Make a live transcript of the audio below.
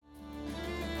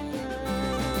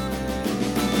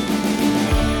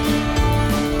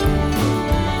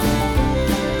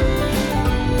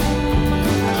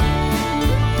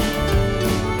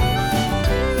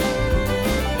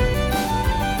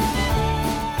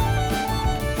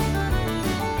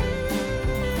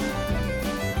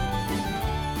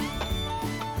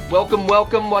Welcome,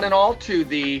 one and all, to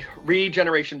the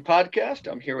Regeneration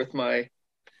Podcast. I'm here with my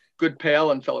good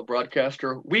pal and fellow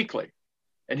broadcaster, Weekly.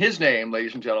 And his name,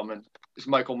 ladies and gentlemen, is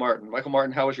Michael Martin. Michael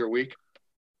Martin, how was your week?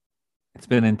 It's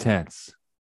been intense.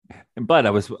 But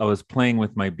I was playing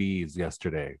with my bees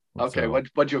yesterday. Okay, so,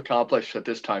 what'd you accomplish at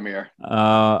this time of year?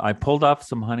 I pulled off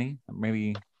some honey,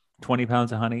 maybe 20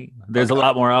 pounds of honey. There's a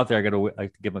lot more out there. I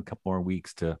have to give them a couple more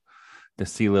weeks to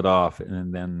seal it off,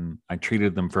 and then I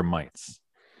treated them for mites.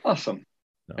 Awesome.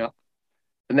 So. Yeah.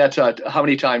 And that's how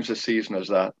many times this season is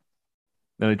that?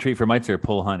 Then I treat for mites or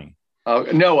pull honey?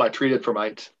 No, I treated for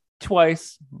mites.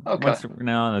 Twice. Okay. Once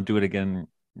now, and I'll do it again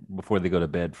before they go to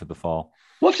bed for the fall.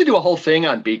 We'll have to do a whole thing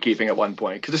on beekeeping at one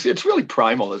point, because it's really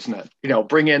primal, isn't it?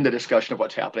 Bring in the discussion of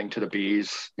what's happening to the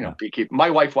bees, beekeeping. My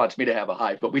wife wants me to have a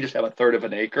hive, but we just have a third of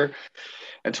an acre.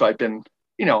 And so I've been,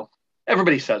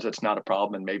 everybody says it's not a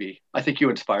problem. And maybe I think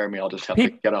you inspire me. I'll just have to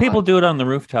get on. People do it on the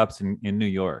rooftops in New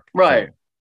York. Right. So.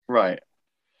 Right.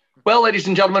 Well, ladies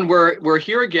and gentlemen, we're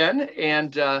here again.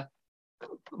 And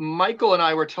Michael and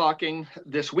I were talking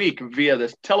this week via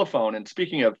this telephone. And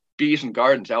speaking of bees and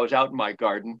gardens, I was out in my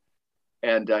garden.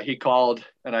 And he called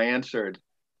and I answered.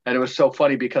 And it was so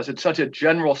funny because it's such a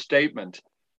general statement.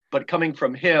 But coming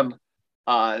from him,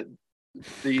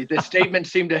 the statement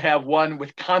seemed to have one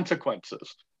with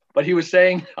consequences. But he was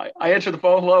saying, I answered the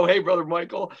phone, hello, hey, brother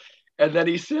Michael. And then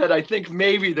he said, I think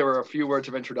maybe there were a few words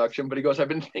of introduction. But he goes, I've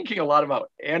been thinking a lot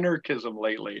about anarchism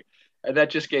lately. And that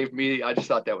just gave me, I just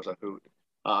thought that was a hoot.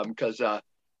 Because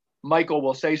Michael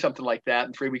will say something like that,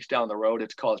 and 3 weeks down the road,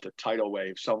 it's caused a tidal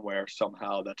wave somewhere,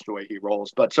 somehow. That's the way he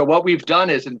rolls. But so what we've done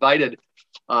is invited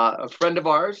a friend of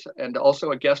ours and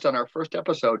also a guest on our first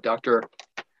episode, Dr.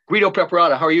 Guido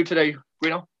Preparata. How are you today,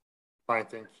 Guido? Fine,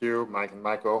 thank you, Mike and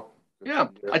Michael. Yeah,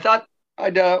 I thought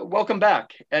I'd welcome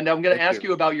back. And I'm going to ask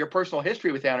you about your personal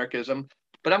history with anarchism,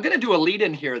 but I'm going to do a lead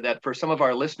in here that for some of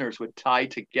our listeners would tie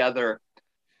together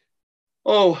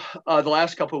the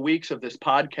last couple of weeks of this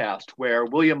podcast, where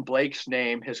William Blake's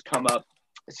name has come up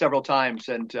several times,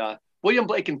 and William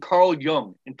Blake and Carl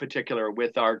Jung in particular,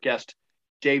 with our guest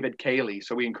David Cayley.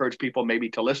 So we encourage people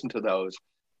maybe to listen to those.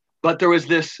 But there was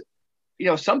this,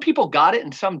 some people got it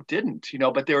and some didn't,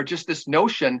 but there was just this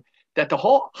notion that the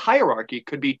whole hierarchy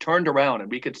could be turned around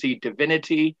and we could see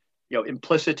divinity,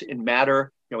 implicit in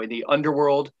matter, in the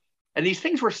underworld. And these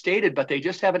things were stated, but they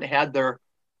just haven't had their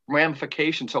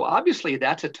ramification. So obviously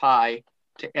that's a tie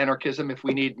to anarchism if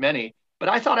we need many. But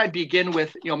I thought I'd begin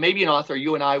with, maybe an author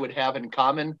you and I would have in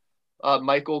common,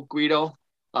 Michael, Guido,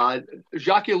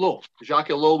 Jacques Ellul. Jacques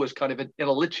Ellul was kind of an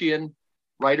Ellullian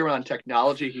writer on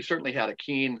technology. He certainly had a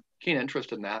keen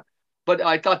interest in that. But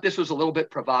I thought this was a little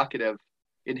bit provocative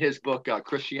in his book,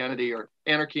 Christianity or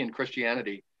Anarchy and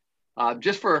Christianity.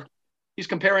 He's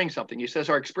comparing something. He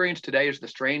says, our experience today is the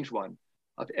strange one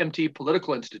of empty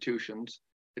political institutions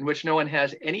in which no one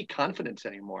has any confidence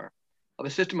anymore, of a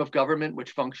system of government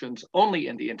which functions only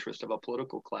in the interest of a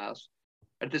political class,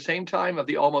 at the same time of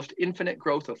the almost infinite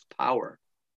growth of power,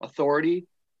 authority,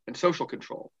 and social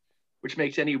control, which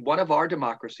makes any one of our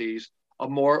democracies a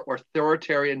more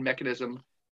authoritarian mechanism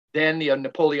than the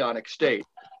Napoleonic state.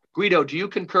 Guido, do you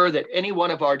concur that any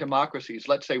one of our democracies,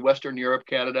 let's say Western Europe,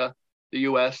 Canada, the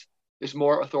US, is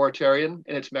more authoritarian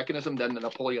in its mechanism than the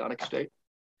Napoleonic state?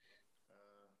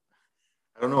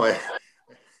 I don't know. I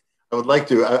would like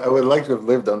to. I would like to have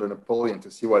lived under Napoleon to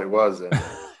see what it was. And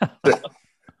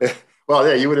well,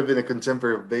 yeah, you would have been a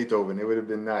contemporary of Beethoven. It would have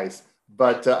been nice.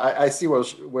 But I see where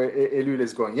Ellul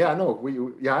is going. Yeah, no,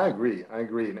 I agree.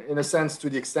 In a sense, to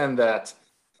the extent that,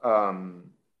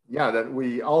 that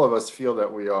we, all of us, feel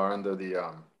that we are under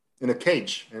the in a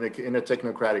cage, in a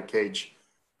technocratic cage,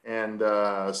 and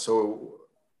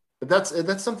but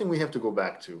that's something we have to go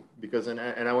back to, because and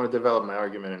I want to develop my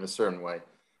argument in a certain way.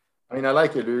 I mean, I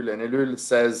like Ellul, and Ellul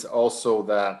says also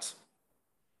that,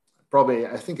 probably,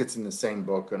 I think it's in the same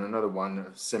book and another one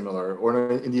similar,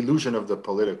 or in The Illusion of the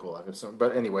Political.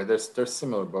 But anyway, there's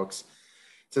similar books.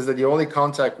 It says that the only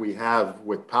contact we have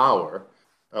with power,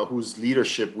 whose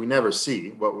leadership we never see,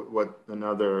 what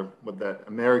that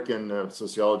American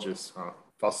sociologist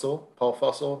Paul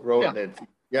Fussell wrote.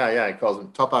 Yeah. He calls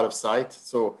them top out of sight.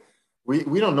 So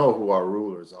we don't know who our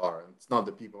rulers are. It's not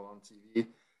the people on TV,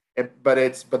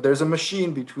 but there's a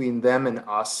machine between them and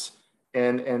us.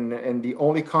 And the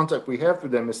only contact we have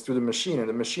with them is through the machine, and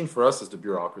the machine for us is the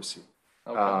bureaucracy,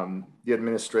 the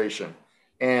administration,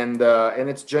 and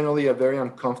it's generally a very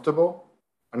uncomfortable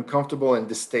and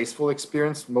distasteful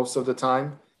experience most of the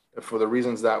time, for the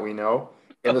reasons that we know.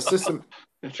 And the system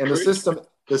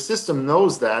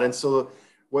knows that, and so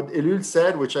what Ellul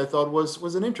said, which I thought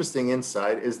was an interesting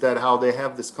insight, is that how they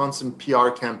have this constant PR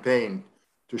campaign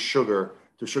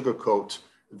sugarcoat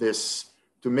this,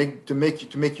 to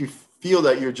make you feel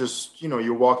that you're just,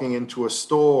 you're walking into a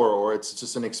store, or it's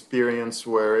just an experience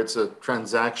where it's a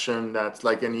transaction that's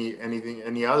like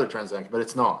any other transaction, but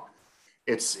it's not.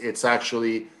 It's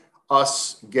actually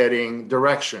us getting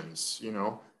directions,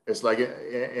 It's like,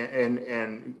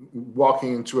 and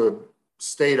walking into a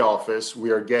state office,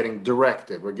 we are getting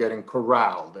directed, we're getting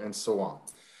corralled, and so on.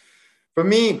 For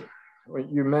me, when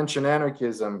you mention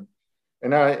anarchism,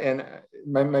 and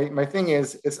my thing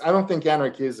is I don't think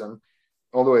anarchism,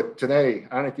 although today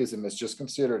anarchism is just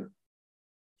considered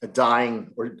a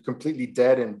dying or completely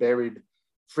dead and buried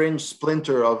fringe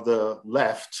splinter of the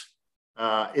left,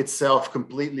 itself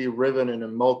completely riven in a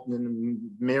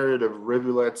myriad of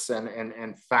rivulets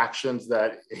and factions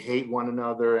that hate one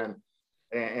another,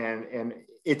 and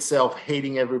itself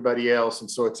hating everybody else, and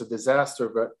so it's a disaster.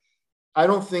 But I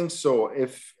don't think so.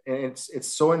 It's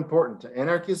so important.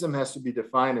 Anarchism has to be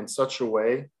defined in such a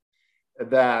way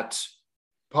that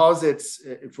posits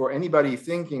for anybody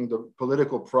thinking the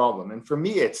political problem. And for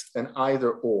me, it's an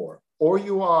either or. Or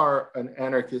you are an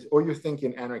anarchist, or you think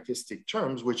in anarchistic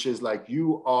terms, which is like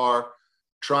you are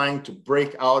trying to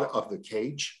break out of the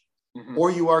cage,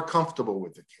 or you are comfortable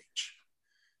with the cage.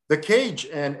 The cage,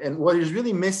 and what is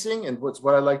really missing, and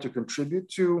what I like to contribute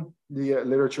to the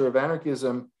literature of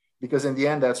anarchism, because in the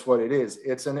end, that's what it is.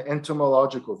 It's an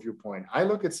entomological viewpoint. I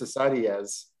look at society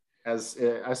as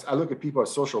I look at people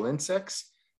as social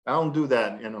insects. I don't do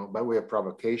that, by way of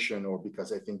provocation or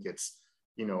because I think it's,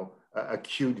 a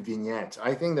cute vignette.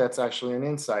 I think that's actually an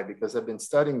insight, because I've been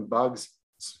studying bugs,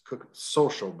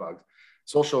 social bugs,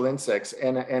 social insects,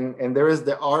 and there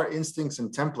are instincts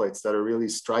and templates that are really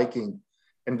striking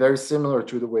and very similar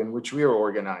to the way in which we are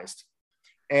organized.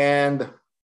 And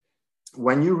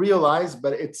when you realize,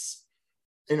 but it's,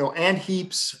 ant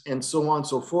heaps and so on and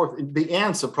so forth. The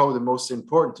ants are probably the most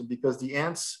important, because the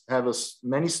ants have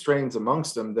many strains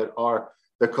amongst them they're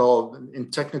called, in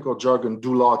technical jargon,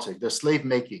 doulotic. They're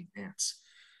slave-making ants.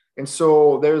 And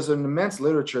so there's an immense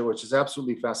literature which is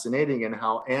absolutely fascinating in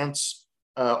how ants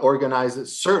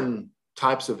certain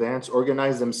types of ants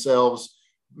organize themselves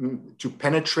to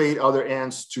penetrate other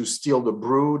ants, to steal the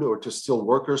brood, or to steal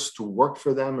workers to work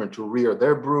for them or to rear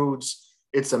their broods.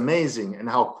 It's amazing. And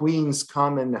how queens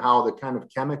come, and how the kind of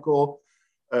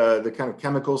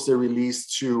chemicals they release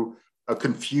to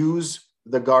confuse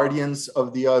the guardians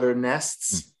of the other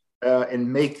nests,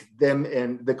 and make them,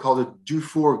 and they call it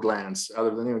Dufour glands, out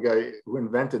of the name of the guy who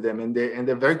invented them. And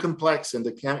they're very complex, and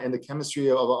the chemistry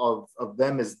of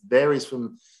them varies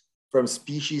from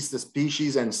species to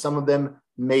species, and some of them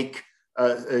make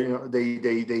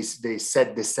they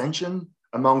set dissension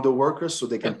among the workers so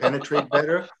they can penetrate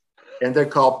better, and they're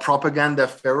called propaganda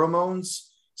pheromones.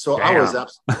 So Damn.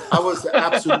 I was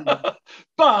absolutely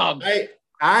bomb.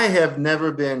 I have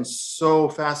never been so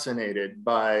fascinated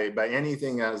by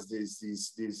anything as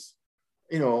these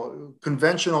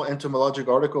conventional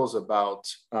entomological articles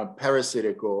about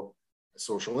parasitical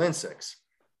social insects.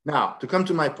 Now, to come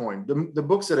to my point, the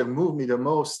books that have moved me the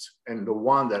most, and the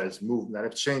one that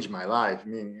have changed my life,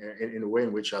 in the way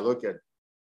in which I look at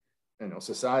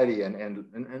society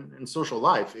and social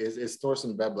life, is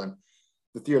Thorstein Veblen,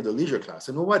 The Theory of the Leisure Class.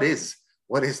 And what is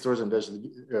Thorstein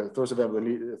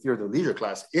Veblen, Theory of the Leisure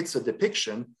Class? It's a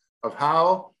depiction of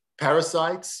how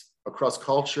parasites across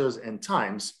cultures and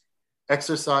times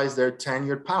exercise their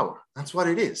tenured power. That's what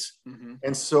it is.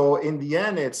 And so in the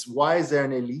end, it's why is there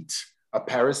an elite, a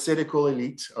parasitical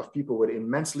elite of people with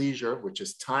immense leisure, which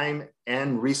is time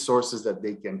and resources that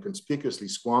they can conspicuously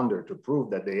squander to prove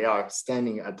that they are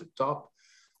standing at the top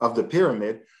of the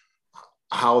pyramid,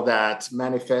 how that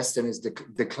manifests and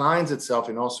declines itself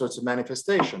in all sorts of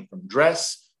manifestation, from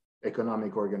dress,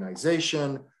 economic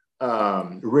organization,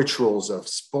 rituals of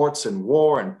sports and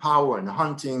war and power and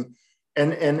hunting.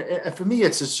 And for me,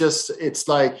 it's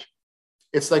like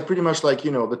pretty much like, the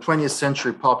 20th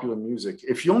century popular music.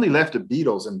 If you only left the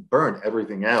Beatles and burned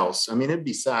everything else, it'd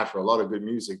be sad for a lot of good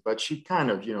music, but you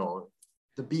kind of,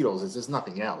 the Beatles is just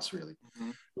nothing else really.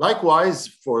 Likewise,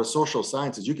 for social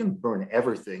sciences, you can burn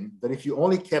everything, but if you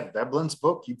only kept Veblen's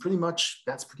book,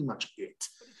 that's pretty much it.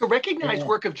 A recognized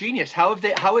work of genius. How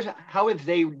have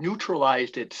they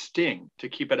neutralized its sting to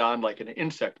keep it on, like an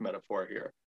insect metaphor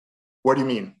here? What do you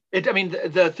mean?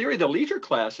 The Theory of the Leisure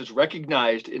Class is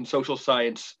recognized in social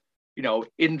science,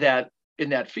 in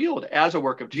that field as a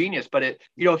work of genius. But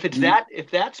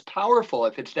if that's powerful,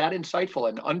 if it's that insightful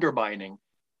and undermining,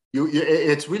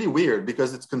 it's really weird,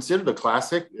 because it's considered a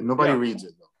classic and nobody reads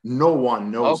it. No one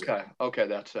knows it. Okay,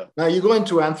 that's it. Now you go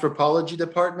into anthropology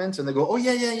departments and they go, oh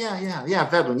yeah,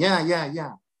 Veblen,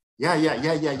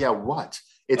 yeah. What?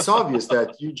 it's obvious that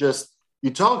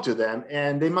you talk to them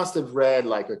and they must have read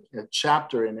like a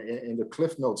chapter in the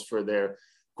cliff notes for their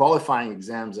qualifying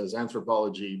exams as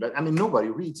anthropology, but I mean, nobody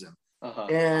reads them.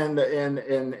 And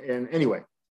anyway,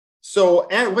 so,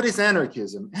 and what is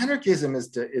anarchism? Anarchism is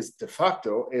de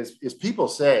facto is people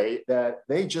say that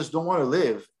they just don't want to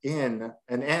live in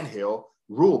an anthill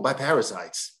ruled by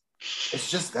parasites. It's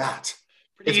just that.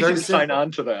 Pretty easy to sign on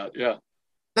to that. Yeah.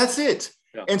 That's it.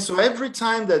 Yeah. And so every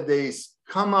time that they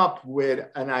come up with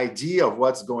an idea of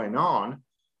what's going on,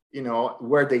 you know,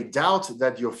 where they doubt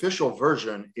that the official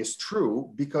version is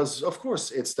true, because of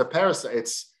course it's the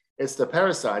parasites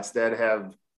that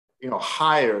have, you know,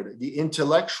 hired the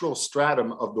intellectual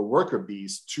stratum of the worker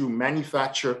bees to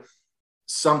manufacture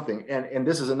something. And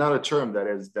this is another term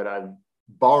that I've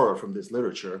borrowed from this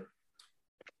literature.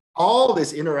 All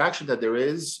this interaction that there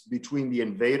is between the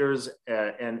invaders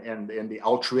and the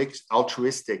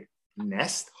altruistic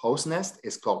host nest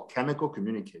is called chemical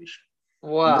communication.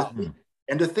 Wow.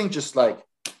 And the thing just like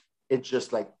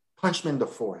punched me in the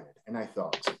forehead. And I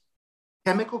thought,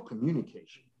 chemical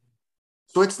communication.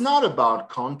 So it's not about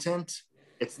content.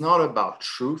 It's not about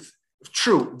truth.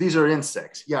 True, these are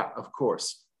insects. Yeah, of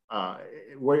course.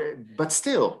 But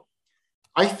still,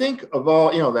 I think of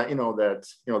all,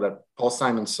 that Paul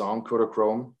Simon song,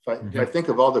 Kodachrome. If I think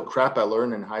of all the crap I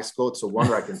learned in high school, it's a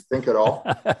wonder I can think it all.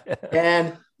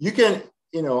 And you can,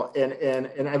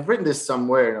 and I've written this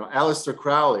somewhere, Aleister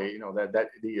Crowley, that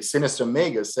the Sinister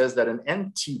Mega says that an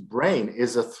empty brain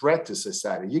is a threat to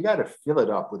society. You got to fill it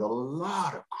up with a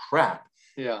lot of crap.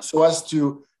 Yeah. So as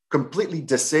to completely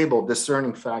disable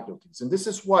discerning faculties. And this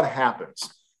is what happens.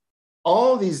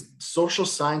 All these social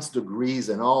science degrees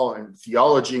and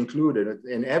theology included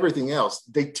and everything else,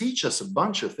 they teach us a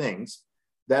bunch of things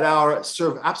that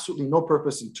serve absolutely no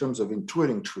purpose in terms of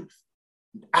intuiting truth.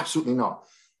 Absolutely not.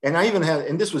 And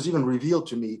and this was even revealed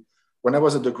to me when I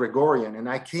was at the Gregorian, and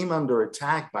I came under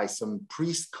attack by some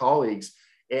priest colleagues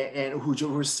and who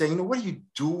were saying, what are you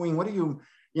doing?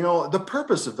 The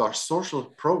purpose of our social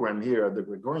program here at the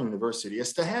Gregorian University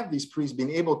is to have these priests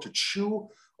being able to chew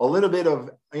a little bit of,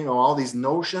 all these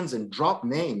notions and drop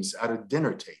names at a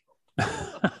dinner table.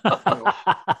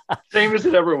 Same as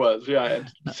it ever was. Yeah.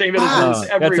 Same as it is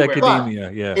everywhere. That's academia.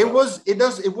 But yeah. It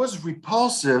was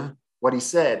repulsive what he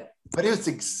said, but it was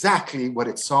exactly what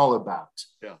it's all about.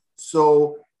 Yeah.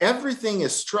 So everything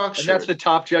is structured. And that's the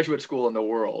top Jesuit school in the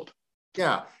world.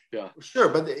 Yeah. Yeah. Sure.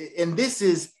 But this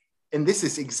is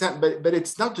exact, but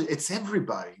it's not, it's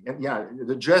everybody. And yeah,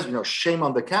 the Jesuit, shame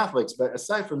on the Catholics. But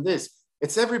aside from this,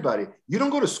 it's everybody. You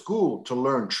don't go to school to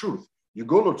learn truth. You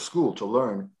go to school to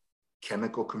learn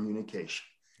chemical communication.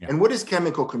 Yeah. And what is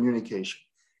chemical communication?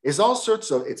 It's all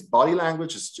sorts of, it's body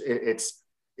language, it's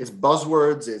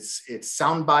buzzwords, it's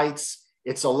sound bites,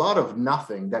 it's a lot of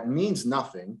nothing that means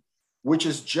nothing, which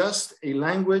is just a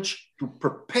language to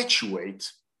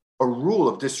perpetuate a rule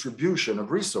of distribution of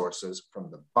resources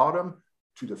from the bottom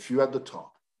to the few at the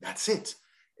top. That's it.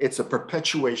 It's a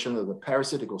perpetuation of the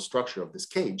parasitical structure of this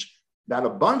cage that a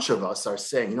bunch of us are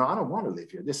saying, I don't want to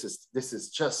live here. This is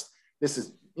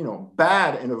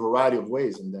bad in a variety of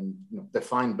ways, and then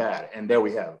define bad. And there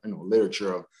we have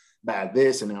literature of bad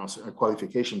this and also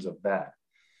qualifications of bad.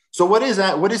 So what is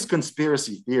that? What is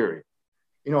conspiracy theory?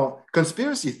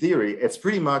 Conspiracy theory, it's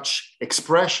pretty much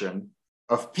expression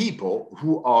of people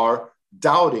who are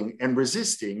doubting and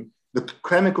resisting the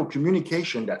chemical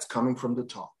communication that's coming from the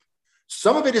top.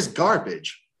 Some of it is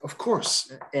garbage, of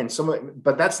course,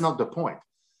 but that's not the point.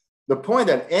 The point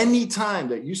that any time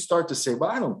that you start to say, well,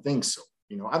 I don't think so,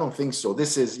 I don't think so.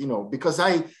 This is, because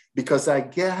I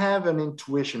have an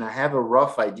intuition, I have a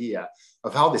rough idea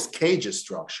of how this cage is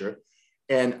structured,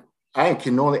 and I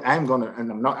don't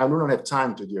have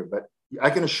time to do it, but I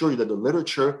can assure you that the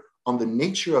literature on the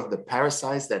nature of the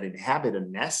parasites that inhabit a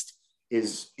nest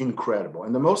is incredible.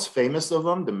 And the most famous of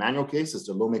them, the manual case, is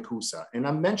the Lomecusa. And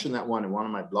I mentioned that one in one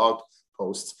of my blog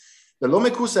posts. The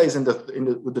Lomecusa is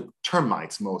with the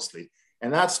termites mostly.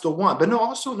 And that's the one. But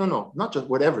not just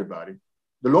with everybody.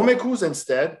 The Lomecusa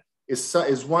instead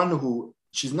is one who,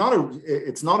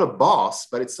 it's not a boss,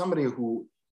 but it's somebody who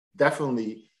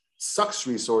definitely sucks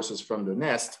resources from the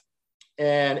nest.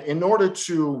 And in order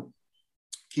to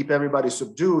keep everybody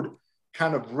subdued,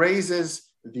 kind of raises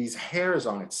these hairs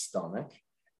on its stomach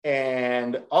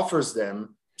and offers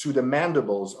them to the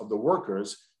mandibles of the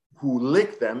workers, who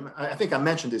lick them. I think I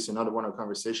mentioned this in another one of our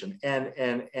conversation, and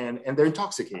they're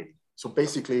intoxicating. So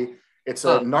basically, it's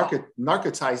a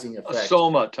narcotizing effect. A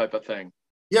soma type of thing.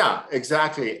 Yeah,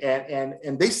 exactly.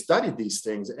 And they studied these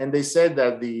things, and they said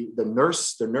that the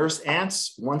nurse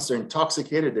ants, once they're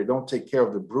intoxicated, they don't take care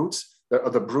of the brutes.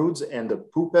 the broods and the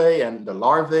pupae and the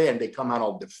larvae, and they come out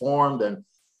all deformed. And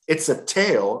it's a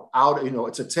tale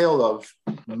it's a tale of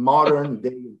modern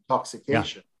day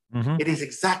intoxication. Yeah. Mm-hmm. It is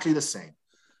exactly the same.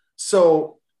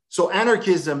 So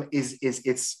anarchism is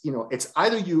it's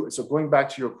either you. So going back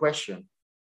to your question,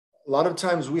 a lot of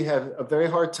times we have a very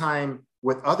hard time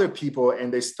with other people,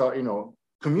 and they start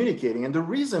communicating. And the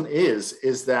reason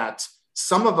is that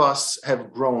some of us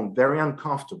have grown very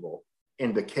uncomfortable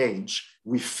in the cage.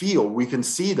 We can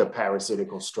see the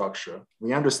parasitical structure.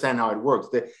 We understand how it works.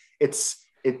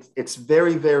 It's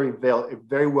very, very,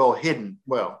 very well hidden.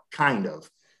 Well, kind of.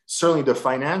 Certainly the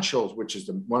financials, which is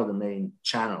one of the main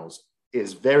channels,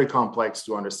 is very complex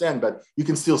to understand, but you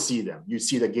can still see them. You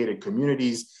see the gated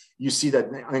communities. You see that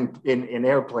in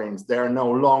airplanes, there are no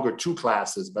longer 2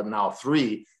 classes, but now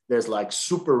 3. There's like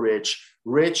super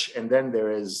rich, and then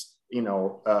there is,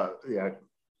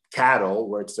 cattle,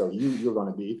 where it's you're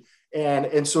going to be.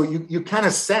 And so you kind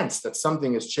of sense that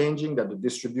something is changing, that the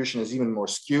distribution is even more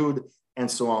skewed, and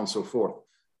so on and so forth.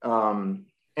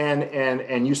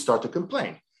 And you start to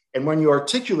complain. And when you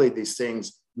articulate these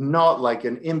things, not like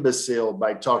an imbecile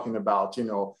by talking about,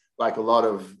 like a lot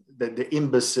of the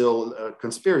imbecile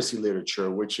conspiracy literature,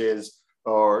 which is,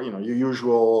 or, your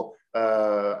usual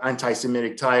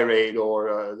anti-Semitic tirade,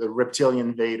 or the reptilian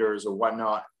invaders or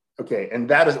whatnot. Okay. And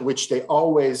that is which they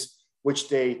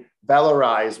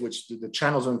valorize, which the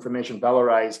channels of information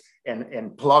valorize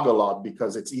and plug a lot,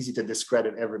 because it's easy to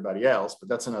discredit everybody else. But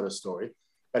that's another story.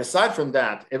 But aside from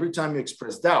that, every time you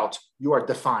express doubt, you are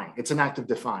defying. It's an act of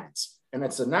defiance. And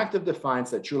it's an act of defiance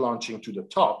that you're launching to the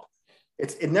top.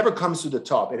 It never comes to the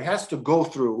top. It has to go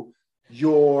through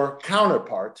your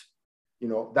counterpart,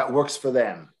 that works for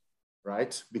them,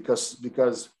 right?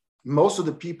 Because most of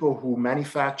the people who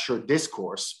manufacture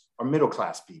discourse are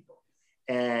middle-class people,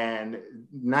 and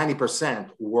 90%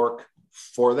 work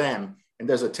for them. And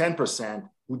there's a 10%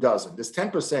 who doesn't. This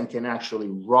 10% can actually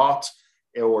rot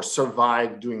or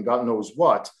survive doing God knows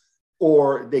what,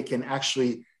 or they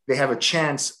have a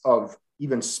chance of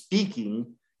even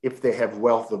speaking if they have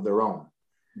wealth of their own.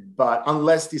 But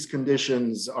unless these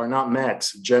conditions are not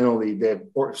met, generally they've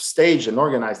staged and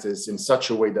organized this in such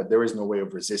a way that there is no way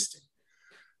of resisting.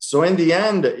 So in the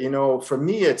end, for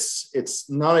me, it's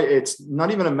not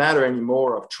even a matter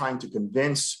anymore of trying to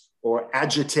convince or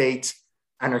agitate,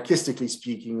 anarchistically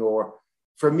speaking, or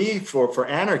for me, for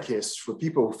anarchists, for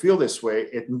people who feel this way,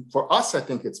 for us, I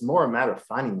think it's more a matter of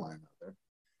finding one another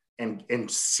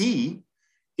and see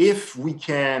if we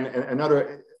can,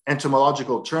 another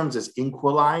entomological terms is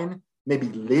inquiline, maybe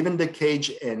live in the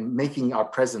cage and making our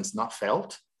presence not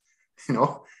felt,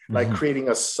 like creating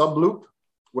a subloop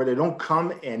where they don't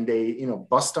come and they,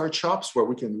 bust our chops, where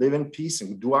we can live in peace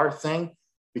and do our thing,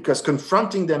 because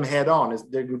confronting them head on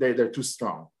they're too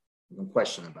strong. No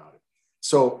question about it.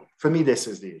 So for me, this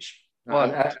is the issue.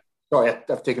 Well, sorry,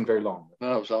 I've taken very long.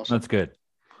 No, that was awesome. That's good.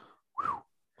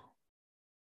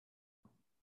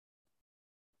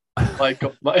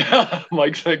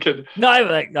 Mike's thinking. No,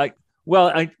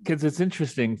 I because it's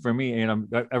interesting for me,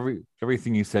 and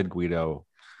everything you said, Guido,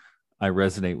 I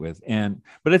resonate with,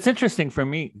 but it's interesting for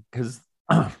me because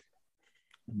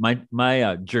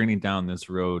my journey down this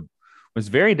road was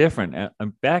very different.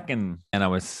 I'm back and I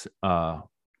was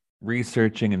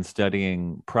researching and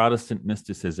studying Protestant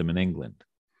mysticism in England,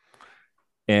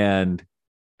 and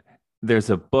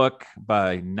there's a book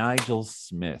by Nigel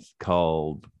Smith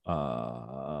called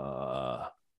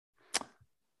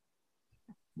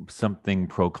something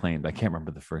proclaimed. I can't remember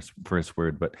the first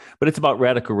word, but it's about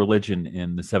radical religion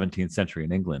in the 17th century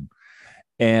in England.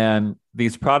 And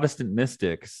these Protestant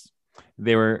mystics,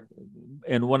 they were,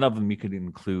 and one of them you could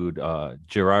include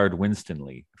Gerard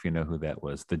Winstanley, if you know who that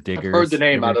was, the Diggers. I've heard the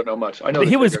name. I don't know much. I know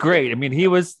he was great. I mean, they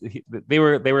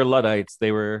were Luddites.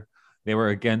 They were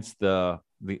against the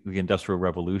Industrial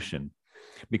Revolution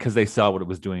because they saw what it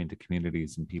was doing to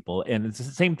communities and people. And it's the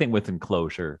same thing with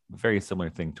enclosure, very similar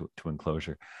thing to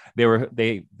enclosure.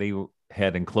 They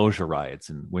had enclosure riots,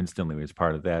 and Winstanley was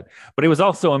part of that. But he was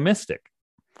also a mystic.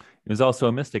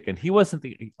 And he wasn't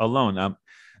alone.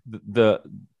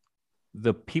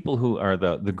 The people who are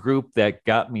the group that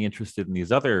got me interested in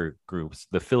these other groups,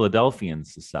 the Philadelphian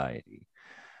Society,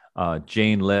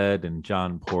 Jane Ledd and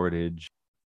John Portage.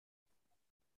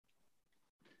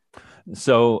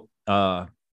 So I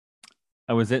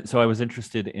was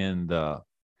interested in the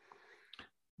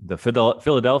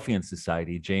Philadelphian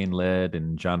Society, Jane Ledd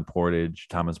and John Portage,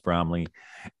 Thomas Bromley,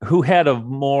 who had a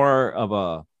more of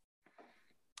a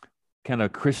kind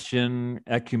of Christian,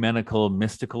 ecumenical,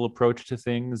 mystical approach to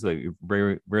things, like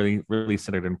really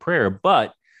centered in prayer,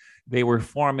 but they were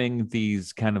forming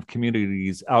these kind of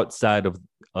communities outside of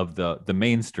of the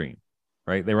mainstream,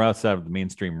 right? They were outside of the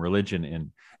mainstream religion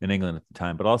in England at the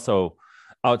time, but also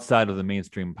outside of the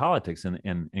mainstream politics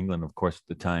in England. Of course, at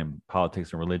the time,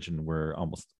 politics and religion were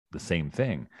almost the same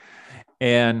thing.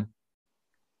 And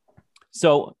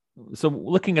so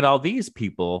looking at all these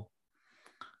people,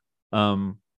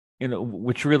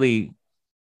 which really,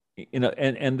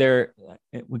 and their,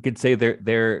 we could say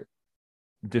their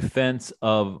defense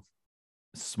of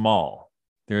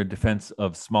their defense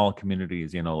of small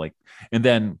communities, like, and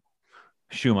then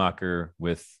Schumacher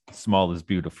with "Small is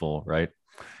Beautiful," right?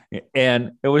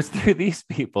 And it was through these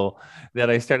people that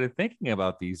I started thinking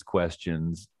about these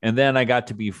questions. And then I got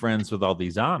to be friends with all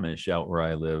these Amish out where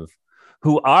I live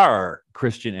who are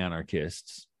Christian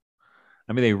anarchists.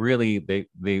 I mean,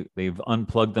 they've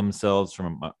unplugged themselves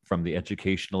from the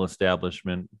educational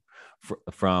establishment,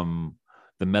 from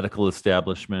the medical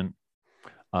establishment.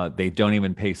 They don't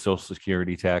even pay Social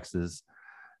Security taxes.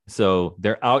 So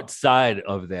they're outside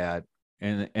of that,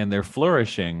 and they're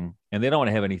flourishing, and they don't want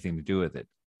to have anything to do with it.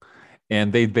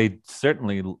 And they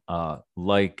certainly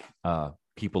like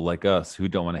people like us who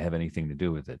don't want to have anything to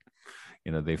do with it.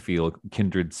 They feel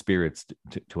kindred spirits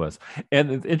to us.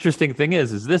 And the interesting thing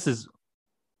is this is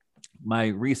my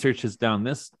research is down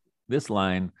this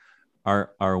line are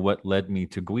what led me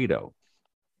to Guido.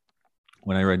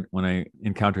 When I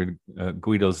encountered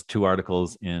Guido's 2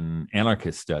 articles in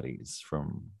Anarchist Studies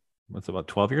from what's about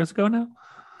 12 years ago now.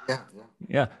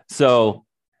 Yeah. So,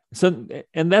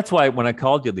 and that's why when I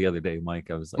called you the other day, Mike,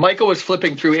 I was like, Michael was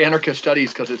flipping through Anarchist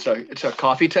Studies because it's a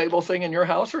coffee table thing in your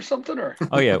house or something, or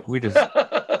oh yeah, we just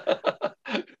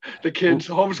the kids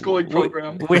homeschooling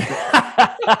program.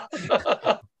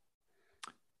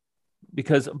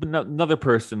 Because another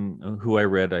person who I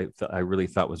read, I really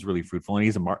thought was really fruitful, and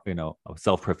he's a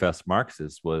self-professed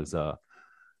Marxist, was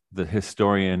the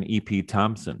historian E.P.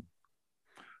 Thompson,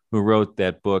 who wrote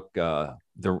that book, the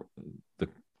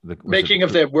Making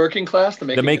of the Working Class,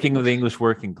 the Making of the English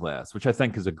Working Class, which I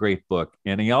think is a great book.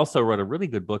 And he also wrote a really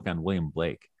good book on William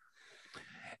Blake.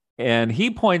 And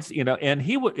he points, and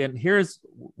here's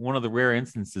one of the rare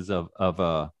instances of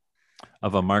a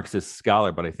Marxist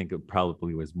scholar, but I think it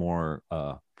probably was more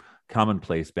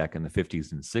commonplace back in the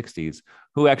 50s and 60s,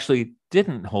 who actually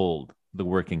didn't hold the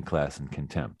working class in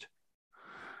contempt.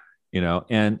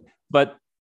 And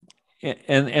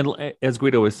as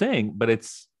Guido was saying, but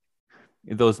it's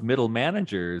those middle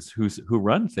managers who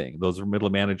run things, those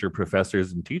middle manager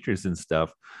professors and teachers and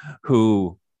stuff,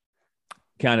 who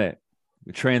kind of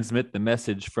transmit the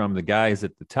message from the guys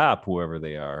at the top, whoever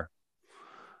they are,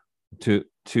 to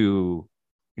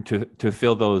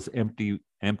fill those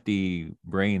empty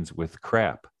brains with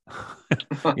crap,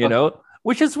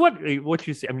 which is what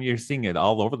you see. I mean, you're seeing it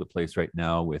all over the place right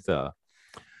now with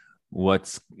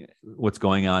what's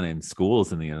going on in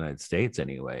schools in the United States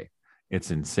anyway. It's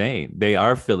insane. They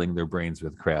are filling their brains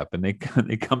with crap, and they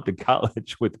come to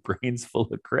college with brains full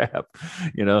of crap.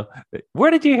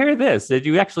 Where did you hear this? Did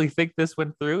you actually think this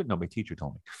went through? No, my teacher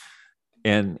told me.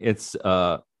 And it's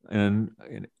an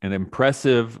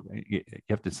impressive, you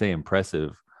have to say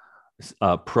impressive,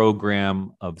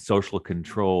 program of social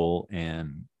control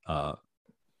and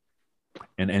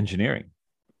engineering,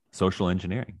 social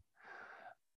engineering.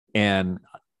 And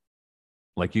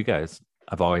like you guys,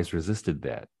 I've always resisted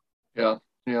that. Yeah.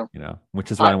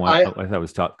 Which is why I thought it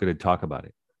was good to talk about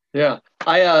it. Yeah.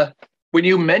 When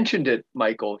you mentioned it,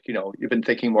 Michael, you've been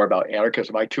thinking more about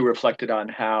anarchism. I too reflected on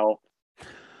how,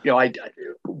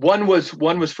 one was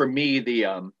for me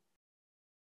the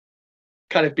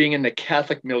kind of being in the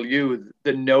Catholic milieu,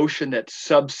 the notion that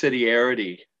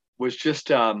subsidiarity was just,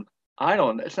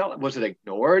 was it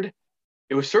ignored?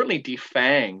 It was certainly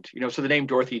defanged, so the name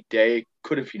Dorothy Day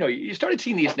could have, you started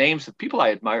seeing these names of people I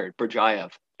admired.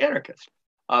 Berdyaev, anarchist.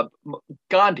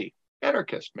 Gandhi,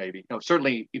 anarchist, maybe.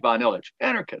 Certainly Ivan Illich,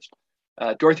 anarchist.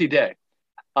 Dorothy Day,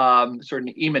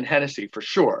 certainly Eamon Hennessy for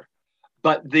sure.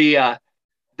 But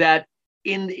that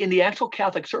in the actual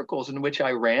Catholic circles in which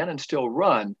I ran and still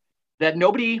run, that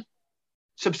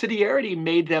subsidiarity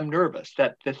made them nervous,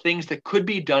 that the things that could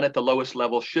be done at the lowest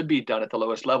level should be done at the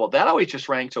lowest level. That always just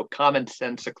rang so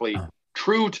commonsensically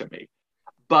true to me.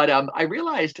 But I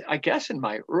realized, I guess in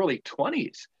my early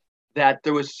 20s, that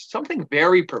there was something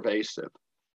very pervasive.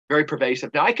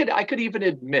 Now, I could even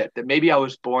admit that maybe I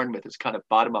was born with this kind of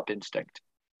bottom-up instinct.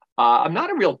 I'm not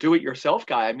a real do-it-yourself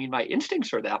guy. I mean, my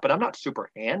instincts are that, but I'm not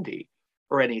super handy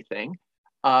or anything.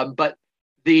 But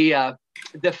the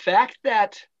fact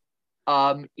that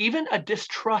even a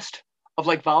distrust of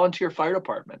like volunteer fire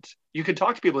departments, you could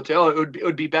talk to people and say, it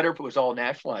would be better if it was all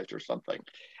nationalized or something.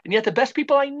 And yet the best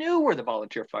people I knew were the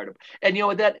volunteer fire department.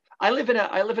 And that I live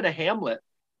in a hamlet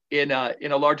in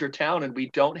a larger town, and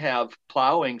we don't have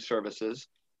plowing services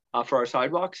for our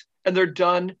sidewalks, and they're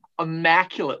done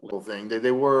immaculately. Thing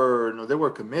they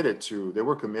were committed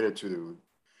to.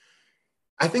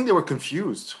 I think they were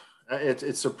confused.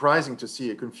 It's surprising to see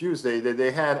it confused.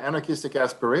 They had anarchistic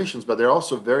aspirations, but they're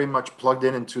also very much plugged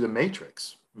into the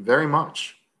matrix, very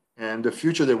much. And the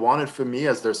future they wanted for me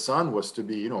as their son was to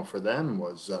be, for them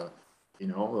was, a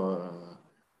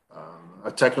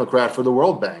technocrat for the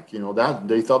World Bank. That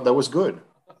they thought that was good.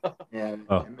 And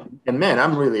man,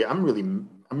 I'm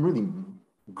really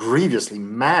grievously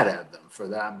mad at them for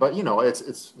that. But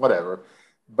it's whatever.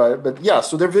 But yeah,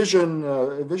 so their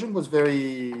vision was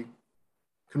very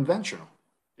conventional,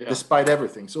 despite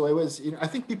everything. So it was, I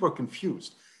think people are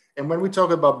confused. And when we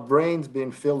talk about brains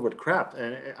being filled with crap,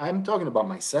 and I'm talking about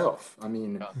myself. I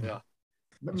mean,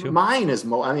 mine is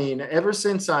ever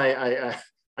since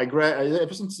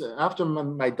ever since after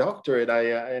my doctorate,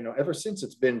 ever since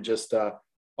it's been just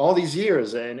all these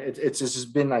years, and it's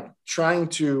just been like trying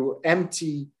to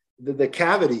empty the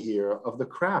cavity here of the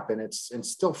crap, and it's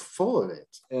still full of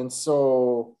it. And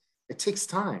so it takes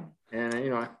time.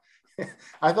 And,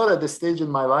 I thought at this stage in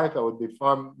my life, I would be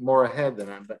far more ahead than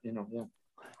I'm, but, yeah.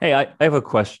 Hey, I have a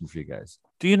question for you guys.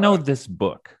 Do you know this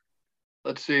book?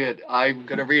 Let's see it. I'm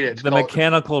going to read it. The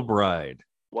Mechanical Bride.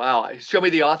 Wow. Show me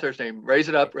the author's name. Raise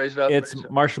it up. It's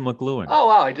Marshall McLuhan. Oh,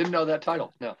 wow. I didn't know that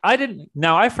title. No. I didn't.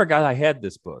 Now, I forgot I had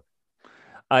this book.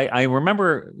 I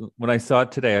remember when I saw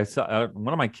it today, I saw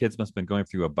one of my kids must have been going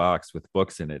through a box with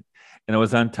books in it. And it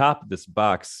was on top of this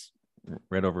box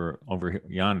right over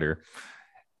yonder.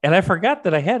 And I forgot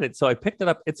that I had it. So I picked it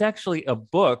up. It's actually a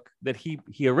book that he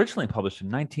originally published in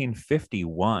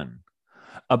 1951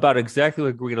 about exactly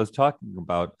what Guido's talking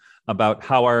about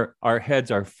how our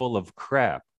heads are full of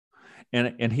crap.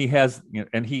 And he has,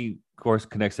 and he, of course,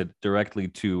 connects it directly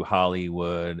to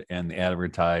Hollywood and the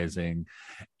advertising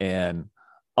and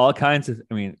all kinds of,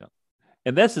 and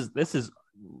this is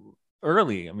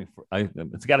early.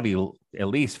 It's got to be at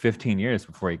least 15 years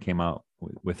before he came out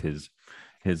with his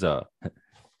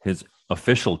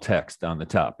official text on the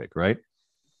topic, right?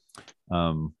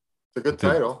 It's a good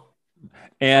title.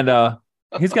 And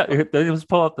he's got, let's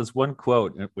pull out this one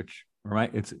quote, which, right,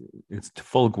 it's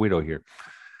full Guido here.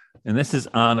 And this is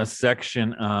on a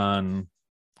section on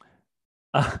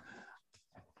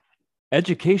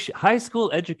education, high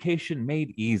school education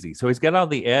made easy. So he's got all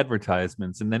the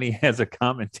advertisements, and then he has a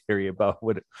commentary about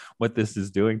what this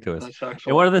is doing to us.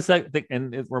 And one of the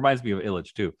and it reminds me of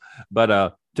Illich too.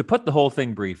 But to put the whole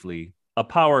thing briefly, a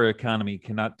power economy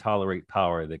cannot tolerate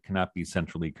power that cannot be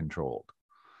centrally controlled.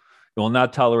 It will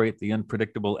not tolerate the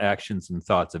unpredictable actions and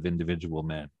thoughts of individual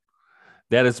men.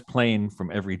 That is plain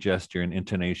from every gesture and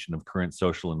intonation of current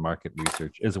social and market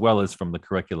research, as well as from the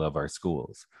curricula of our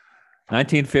schools.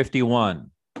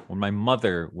 1951, when my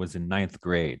mother was in 9th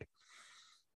grade.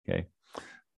 Okay.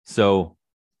 So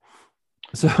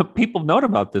people know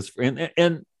about this.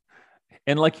 And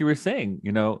like you were saying,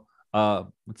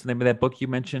 what's the name of that book you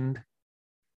mentioned at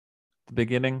the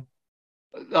beginning?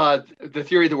 The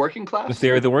Theory of the Working Class? The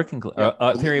Theory of the Working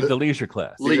Class. Theory of the Leisure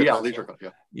Class. Leisure Class, yeah.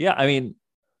 Yeah,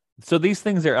 so these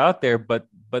things are out there, but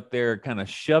they're kind of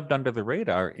shoved under the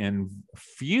radar, and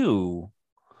few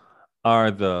are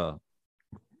the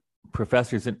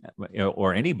professors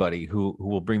or anybody who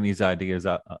will bring these ideas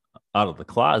out of the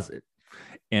closet.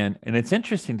 And it's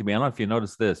interesting to me. I don't know if you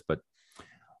noticed this, but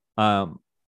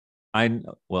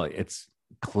it's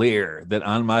clear that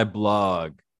on my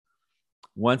blog,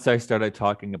 once I started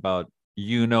talking about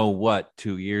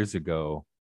 2 years ago,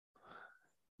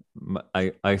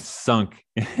 I sunk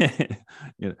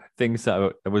things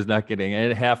I was not getting,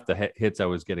 and half the hits I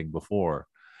was getting before,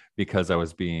 because I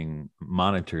was being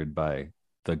monitored by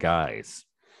the guys,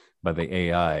 by the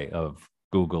AI of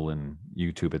Google and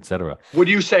YouTube, etc. Would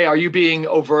you say, are you being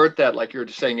overt that, like you're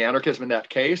just saying anarchism in that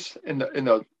case, in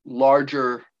the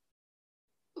larger,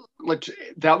 like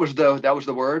that was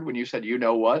the word when you said,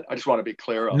 what? I just want to be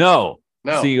clear on. No.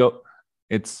 See,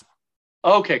 it's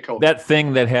okay, cool. That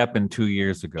thing that happened 2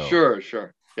 years ago.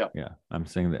 Sure. Yeah. I'm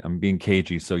saying that I'm being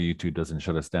cagey so YouTube doesn't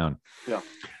shut us down. Yeah.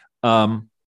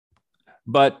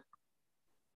 But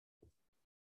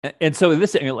and so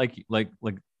this, like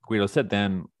Guido said,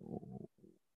 then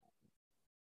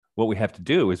what we have to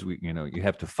do is you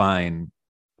have to find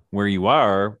where you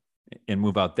are and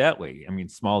move out that way.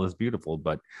 Small is beautiful,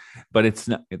 but it's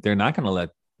not. They're not going to let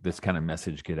this kind of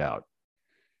message get out,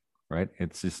 right?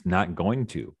 It's just not going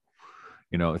to.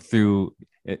 Through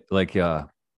it, like you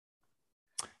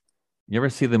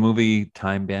ever see the movie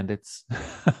Time Bandits?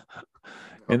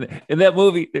 In that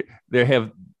movie, they're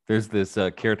there's this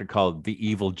character called the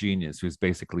evil genius, who's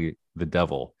basically the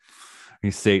devil.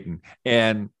 He's Satan,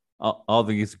 and all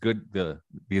these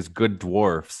these good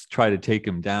dwarfs try to take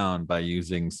him down by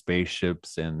using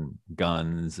spaceships and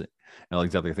guns and all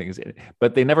these other things,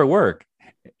 but they never work.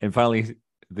 And finally,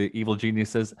 the evil genius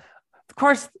says, "Of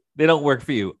course, they don't work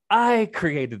for you. I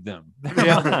created them.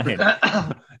 They're mine."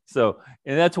 So,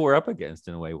 and that's what we're up against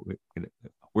in a way.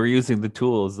 We're using the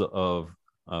tools of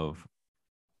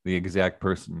the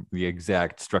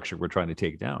exact structure we're trying to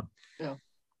take down. Yeah.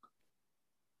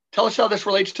 Tell us how this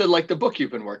relates to like the book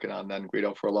you've been working on then,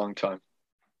 Guido, for a long time.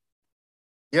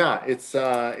 Yeah, it's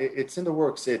in the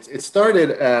works. It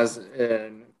started as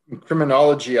in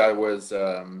criminology. I was,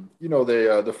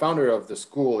 the founder of the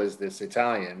school is this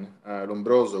Italian,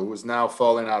 Lombroso, who is now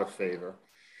fallen out of favor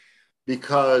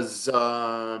because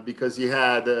he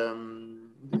had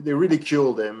they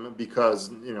ridiculed him because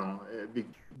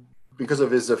because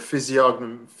of his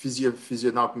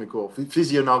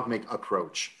physiognomic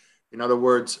approach. In other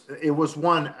words, it was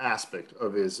one aspect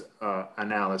of his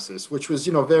analysis, which was,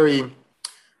 very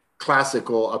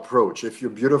classical approach. If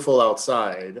you're beautiful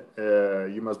outside,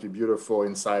 you must be beautiful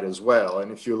inside as well.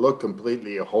 And if you look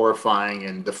completely horrifying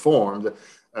and deformed,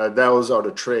 those are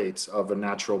the traits of a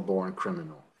natural-born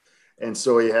criminal. And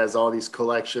so he has all these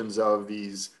collections of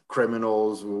these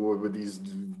criminals with these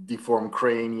deformed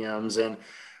craniums, and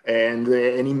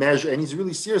he's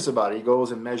really serious about it. He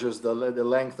goes and measures the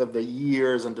length of the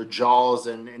ears and the jaws,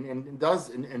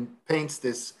 and paints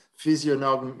this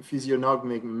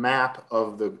physiognomic map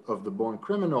of the born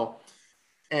criminal,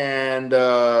 then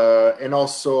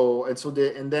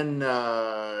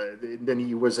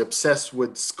he was obsessed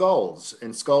with skulls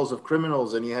of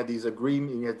criminals, and he had these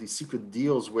secret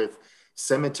deals with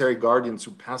cemetery guardians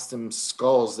who passed him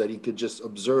skulls that he could just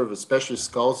observe, especially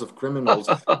skulls of criminals.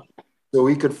 So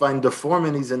he could find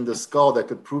deformities in the skull that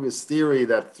could prove his theory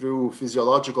that through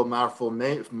physiological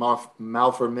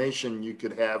malformation, you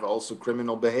could have also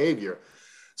criminal behavior.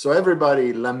 So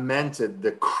everybody lamented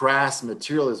the crass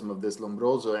materialism of this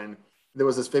Lombroso. And there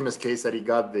was this famous case that he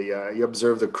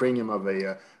observed the cranium of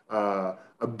a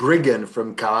brigand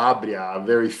from Calabria,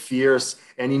 very fierce.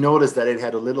 And he noticed that it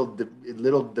had a little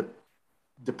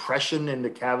depression in the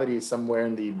cavity somewhere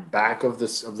in the back of the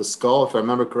skull, if I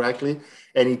remember correctly,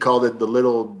 and he called it the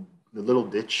little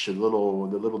ditch, the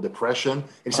little depression. And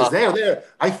he says, there,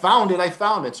 I found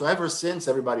it. So ever since,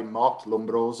 everybody mocked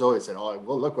Lombroso. They said, oh,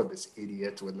 well, look what this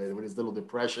idiot with his little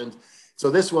depressions. So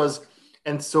this was,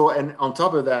 and on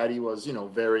top of that, he was,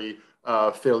 very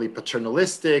fairly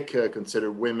paternalistic,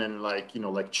 considered women like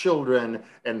children,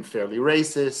 and fairly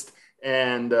racist.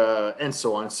 And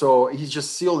so on. So he's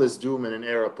just sealed his doom in an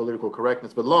era of political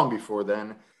correctness. But long before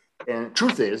then, and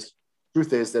truth is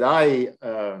that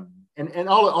and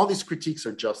all these critiques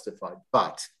are justified.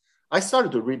 But I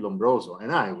started to read Lombroso,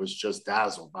 and I was just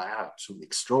dazzled by how absolutely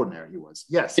extraordinary he was.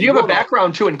 Yes. And you have a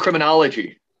background too in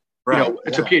criminology. Right.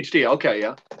 It's a PhD. Okay.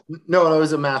 Yeah. No, it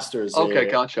was a master's. Okay.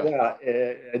 Gotcha. Yeah.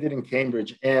 I did in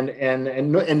Cambridge, and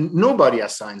nobody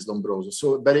assigns Lombroso.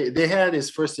 So, but they had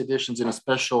his first editions in a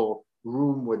special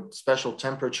room with special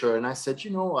temperature. And I said,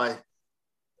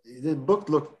 the book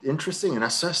looked interesting. And I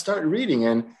started reading,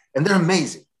 and they're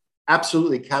amazing.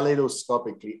 Absolutely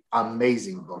kaleidoscopically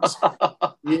amazing books.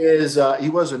 He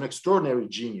was an extraordinary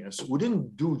genius who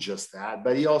didn't do just that,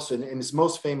 but he also, in his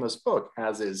most famous book,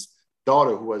 has his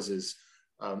daughter, who was his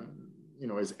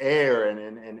heir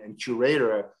and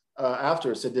curator,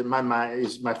 after said that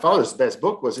my father's best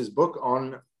book was his book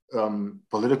on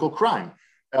political crime,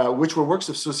 which were works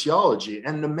of sociology.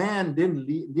 And the man didn't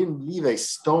leave a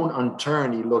stone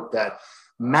unturned. He looked at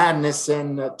madness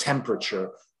and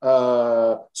temperature,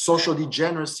 social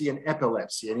degeneracy and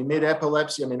epilepsy. And he made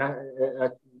epilepsy,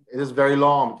 it is very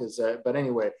long, but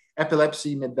anyway,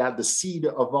 epilepsy meant that the seed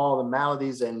of all the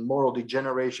maladies and moral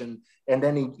degeneration. And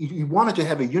then he wanted to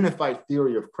have a unified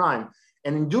theory of crime.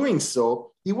 And in doing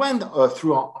so, he went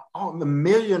through a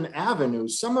million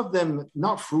avenues, some of them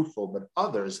not fruitful, but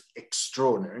others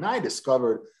extraordinary. And I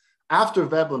discovered after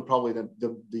Veblen, probably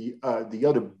the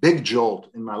other big jolt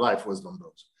in my life was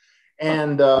Lombroso.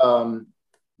 And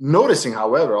noticing,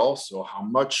 however, also how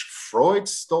much Freud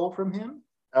stole from him.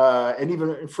 And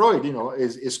even Freud,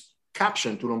 his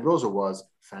caption to Lombroso was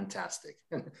fantastic.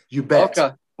 You bet.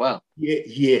 Okay. Wow.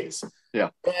 He is. Yeah.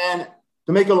 And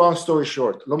to make a long story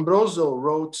short, Lombroso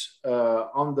wrote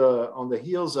on the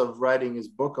heels of writing his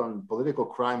book on political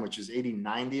crime, which is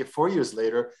 1890. 4 years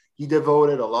later, he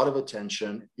devoted a lot of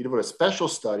attention. He devoted a special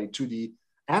study to the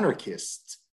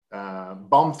anarchists,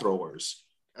 bomb throwers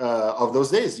of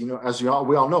those days. As we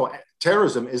all know,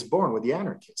 terrorism is born with the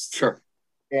anarchists. Sure.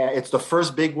 It's the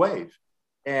first big wave.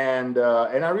 And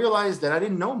I realized that I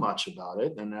didn't know much about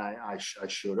it, and I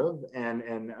should have.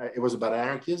 And it was about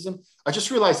anarchism. I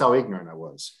just realized how ignorant I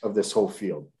was of this whole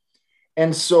field.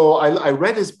 And so I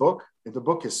read his book, and the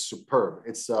book is superb.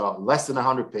 It's less than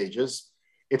 100 pages.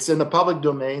 It's in the public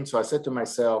domain. So I said to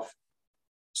myself,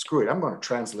 screw it, I'm going to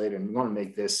translate it and I'm going to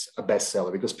make this a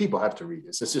bestseller because people have to read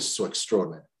this. It's just so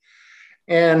extraordinary.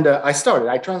 And I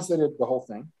translated the whole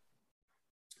thing.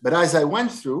 But as I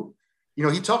went through,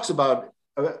 he talks about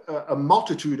a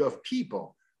multitude of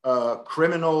people,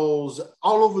 criminals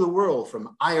all over the world,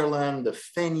 from Ireland, the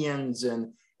Fenians,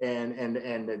 and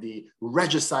the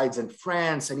regicides in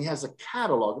France. And he has a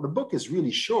catalog. The book is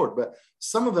really short, but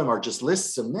some of them are just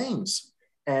lists of names.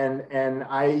 And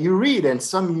you read, and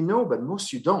some you know, but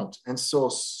most you don't. And so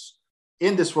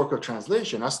in this work of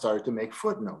translation, I started to make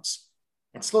footnotes.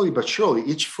 And slowly but surely,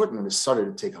 each footnote has started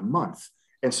to take a month.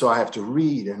 And so I have to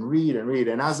read and read and read.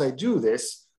 And as I do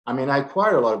this, I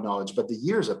acquire a lot of knowledge, but the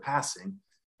years are passing.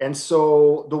 And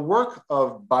so the work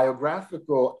of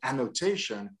biographical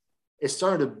annotation is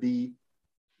starting to be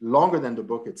longer than the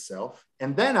book itself.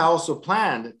 And then I also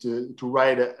planned to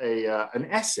write an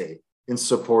essay in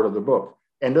support of the book.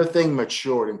 And the thing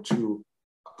matured into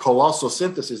colossal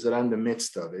synthesis that I'm in the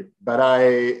midst of it. But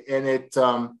it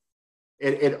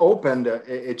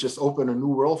just opened a new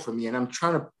world for me. And I'm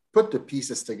trying to put the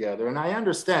pieces together. And I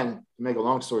understand, to make a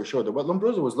long story short, that what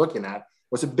Lombroso was looking at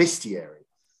was a bestiary.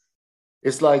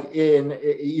 It's like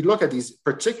you look at these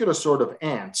particular sort of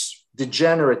ants,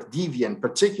 degenerate, deviant,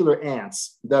 particular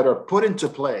ants that are put into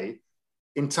play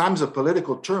in times of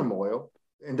political turmoil,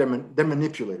 and they're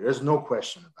manipulated. There's no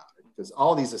question about it. Because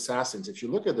all these assassins, if you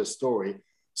look at the story,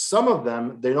 some of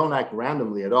them, they don't act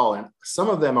randomly at all. And some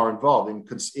of them are involved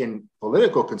in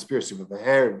political conspiracy with a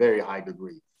very, very high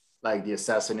degree, like the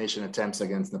assassination attempts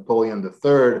against Napoleon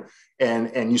III.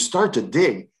 And you start to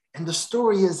dig, and the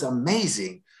story is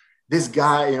amazing. This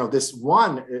guy, this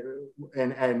one,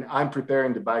 and I'm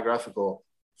preparing the biographical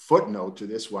footnote to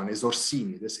this one, is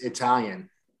Orsini, this Italian.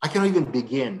 I cannot even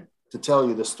begin to tell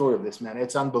you the story of this man.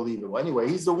 It's unbelievable. Anyway,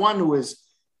 he's the one who is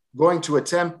going to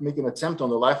make an attempt on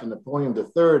the life of Napoleon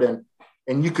III.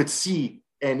 And you could see,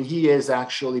 and he is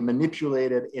actually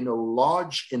manipulated in a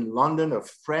lodge in London of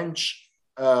French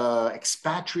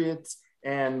expatriates.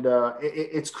 And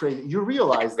it's crazy. You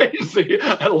realize that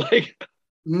I like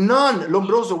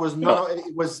Lombroso was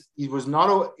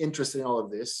not interested in all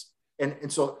of this.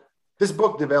 And so this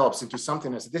book develops into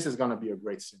something that this is going to be a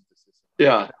great synthesis.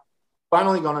 Yeah.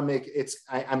 Finally going to make it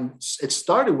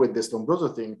started with this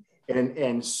Lombroso thing.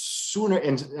 And sooner,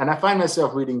 and I find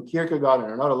myself reading Kierkegaard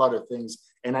and not a lot of things,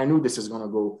 and I knew this is going to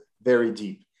go very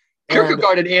deep.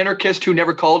 Kierkegaard, an anarchist who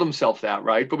never called himself that,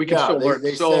 right? But we can still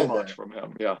learn so much from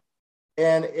him. Yeah.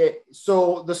 And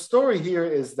so the story here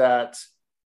is that,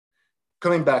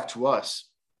 coming back to us,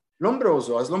 as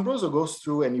Lombroso goes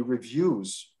through and he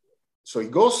reviews. So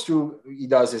he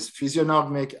does his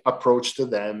physiognomic approach to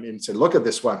them and said, look at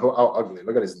this one, how ugly,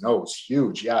 look at his nose,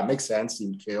 huge. Yeah, it makes sense,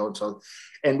 he killed. So,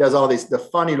 and does all this, the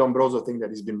funny Lombroso thing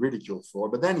that he's been ridiculed for.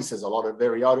 But then he says a lot of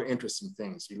very other interesting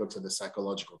things. He looks at the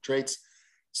psychological traits.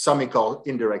 Some he called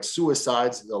indirect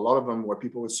suicides. A lot of them were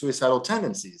people with suicidal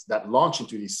tendencies that launch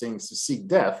into these things to seek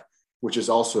death, which is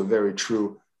also a very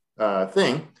true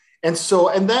thing. And so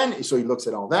he looks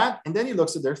at all that, and then he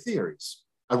looks at their theories,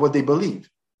 at what they believe.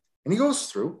 And he goes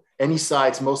through, and he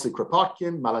cites mostly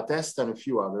Kropotkin, Malatesta, and a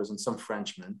few others, and some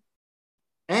Frenchmen.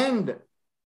 And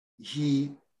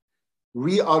he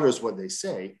re-utters what they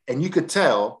say, and you could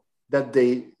tell that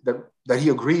he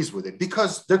agrees with it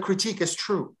because their critique is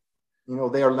true.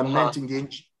 They are lamenting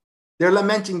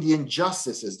the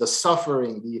injustices, the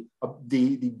suffering,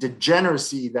 the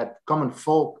degeneracy that common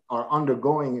folk are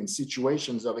undergoing in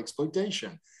situations of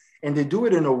exploitation, and they do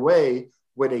it in a way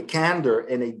with a candor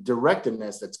and a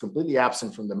directedness that's completely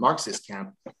absent from the Marxist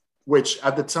camp, which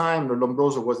at the time,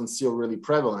 Lombroso wasn't still really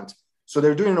prevalent. So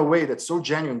they're doing it in a way that's so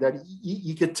genuine that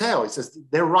he could tell. He says,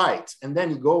 they're right. And then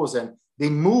he goes and they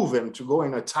move him to go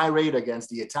in a tirade against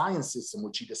the Italian system,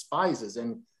 which he despises.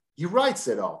 And he writes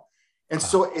it all. And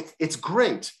so it's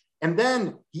great. And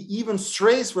then he even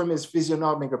strays from his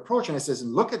physiognomic approach and he says,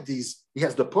 look at these. He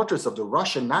has the portraits of the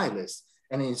Russian nihilists.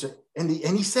 And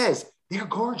he says, they're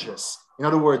gorgeous. In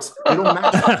other words, they don't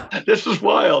match. This is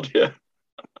wild. Yeah.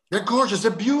 They're gorgeous.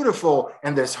 They're beautiful.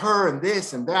 And there's her and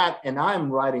this and that. And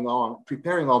I'm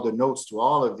preparing all the notes to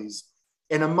all of these.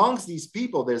 And amongst these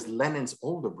people, there's Lenin's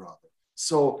older brother.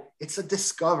 So it's a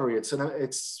discovery. It's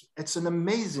an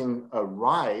amazing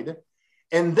ride.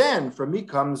 And then for me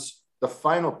comes the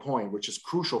final point, which is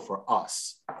crucial for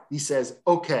us. He says,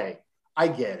 okay, I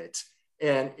get it.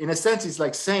 And in a sense, he's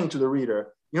like saying to the reader,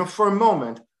 For a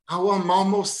moment, I'm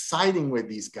almost siding with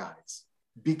these guys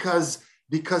because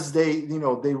they,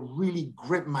 they really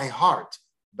grip my heart.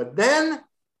 But then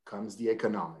comes the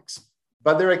economics.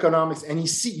 But their economics, and you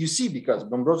see, because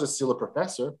Lombroso is still a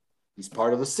professor, he's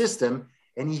part of the system,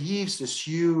 and he heaves this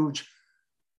huge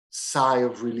sigh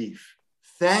of relief.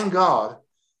 Thank God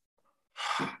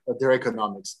that their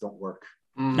economics don't work.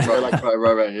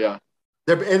 Right, yeah.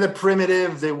 They're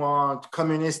primitive. They want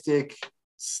communistic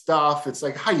stuff. It's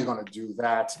like, how are you going to do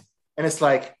that? And it's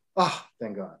like,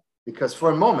 thank God. Because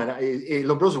for a moment,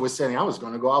 Lombroso was saying I was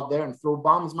going to go out there and throw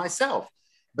bombs myself.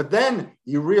 But then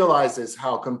you realize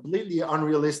how completely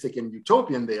unrealistic and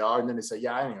utopian they are. And then they say,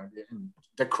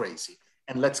 they're crazy.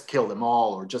 And let's kill them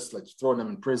all, or just let's throw them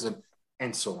in prison,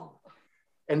 and so on.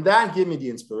 And that gave me the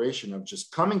inspiration of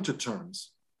just coming to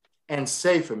terms and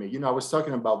say for me, I was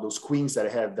talking about those queens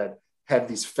that have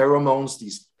these pheromones,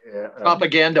 these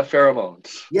propaganda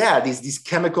pheromones. Yeah, these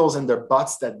chemicals in their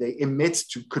butts that they emit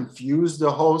to confuse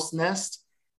the host nest.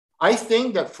 I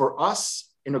think that for us,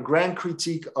 in a grand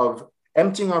critique of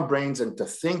emptying our brains into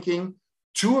thinking,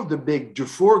 two of the big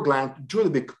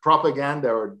propaganda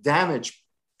or damaged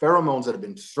pheromones that have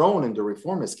been thrown in the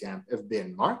reformist camp have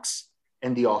been Marx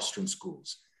and the Austrian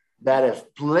schools that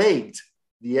have plagued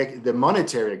the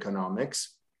monetary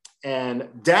economics and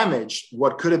damaged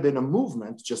what could have been a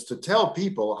movement just to tell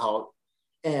people how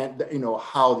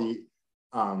the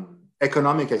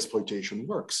economic exploitation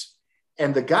works.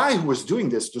 And the guy who was doing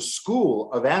this, the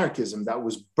school of anarchism that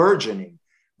was burgeoning,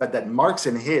 but that Marx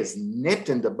and his nipped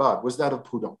in the bud, was that of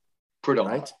Proudhon. Proudhon,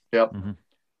 right? Yep. Mm-hmm.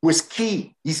 Was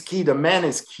key. He's key. The man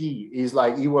is key.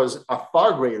 He was a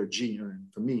far greater genius.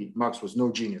 For me, Marx was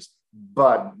no genius,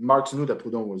 but Marx knew that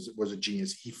Proudhon was a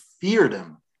genius. He feared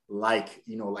him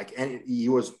and he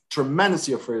was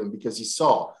tremendously afraid of him because he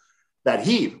saw that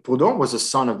Proudhon was a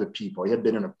son of the people. He had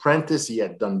been an apprentice. He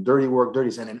had done dirty work,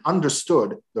 and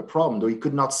understood the problem, though he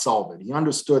could not solve it. He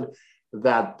understood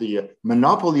that the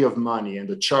monopoly of money and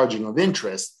the charging of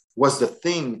interest was the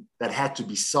thing that had to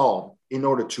be solved in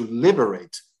order to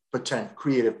liberate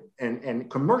creative and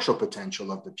commercial potential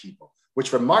of the people, which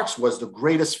for Marx was the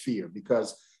greatest fear,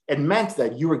 because it meant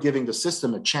that you were giving the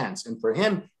system a chance. And for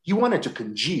him, he wanted to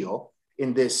congeal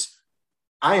in this.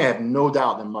 I have no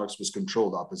doubt that Marx was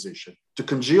controlled opposition, to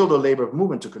congeal the labor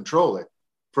movement, to control it,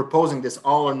 proposing this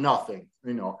all or nothing.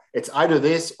 It's either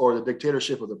this or the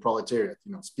dictatorship of the proletariat,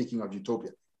 speaking of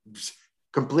utopia.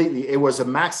 Completely, it was a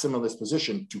maximalist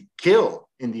position to kill,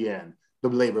 in the end, the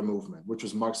labor movement,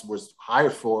 which Marx was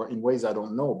hired for in ways I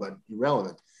don't know, but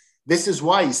irrelevant. This is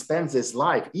why he spends his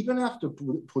life, even after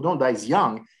Proudhon dies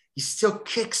young, he still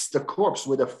kicks the corpse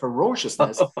with a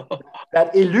ferociousness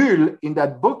that Ellul, in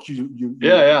that book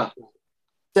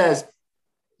says,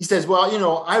 he says,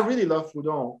 well, I really love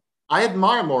Proudhon. I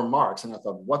admire more Marx. And I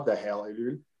thought, what the hell,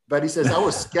 Ellul? But he says,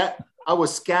 I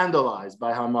was scandalized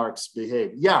by how Marx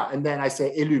behaved. Yeah. And then I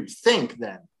say, Ellul, think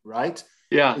then, right?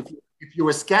 Yeah. If you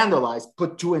were scandalized,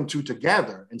 put two and two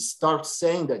together and start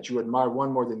saying that you admire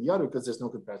one more than the other, because there's no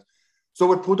comparison. So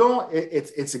with Proudhon,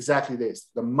 it's exactly this: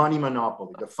 the money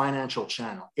monopoly, the financial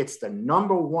channel. It's the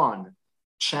number one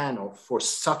channel for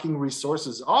sucking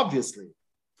resources, obviously,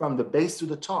 from the base to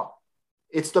the top.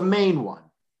 It's the main one.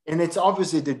 And it's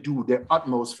obviously they do their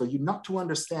utmost for you not to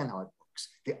understand how it works.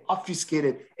 They obfuscate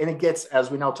it, and it gets,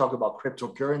 as we now talk about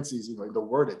cryptocurrencies, the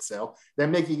word itself, they're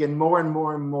making it more and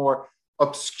more and more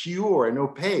obscure and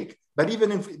opaque. But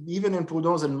even in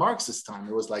Proudhon's and Marx's time,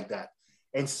 it was like that.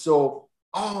 And so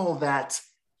all that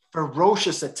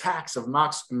ferocious attacks of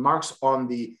Marx on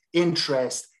the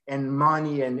interest and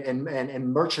money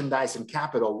and merchandise and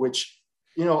capital, which,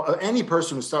 any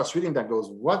person who starts reading that goes,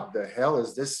 what the hell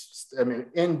is this? I mean,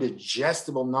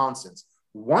 indigestible nonsense.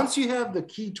 Once you have the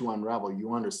key to unravel,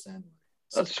 you understand.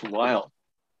 That's wild.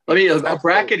 Let me a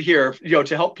bracket here,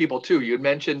 to help people too. You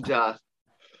mentioned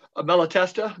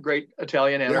Malatesta, great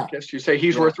Italian anarchist. You say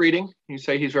he's worth reading? You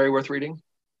say he's very worth reading?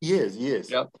 He is.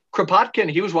 Yeah. Kropotkin,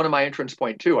 he was one of my entrance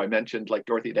point too. I mentioned like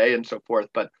Dorothy Day and so forth.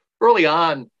 But early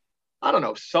on, I don't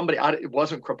know, it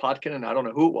wasn't Kropotkin and I don't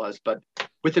know who it was, but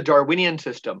with the Darwinian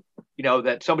system,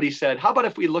 that somebody said, how about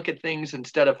if we look at things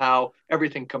instead of how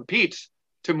everything competes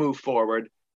to move forward?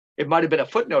 It might have been a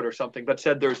footnote or something, but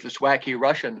said there's this wacky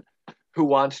Russian who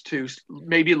wants to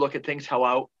maybe look at things,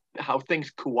 how things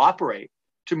cooperate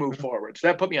to move forward. So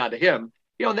that put me onto him.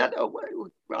 And that,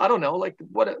 I don't know, like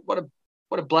what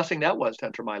a blessing that was to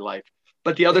enter my life.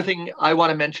 But the other thing I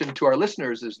want to mention to our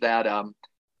listeners is that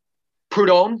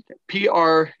Proudhon,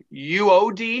 Pruodhon.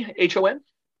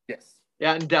 Yes.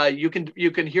 And you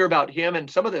can hear about him and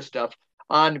some of this stuff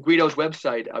on Guido's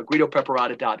website,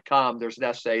 guidopreparata.com. There's an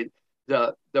essay,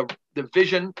 the the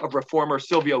vision of reformer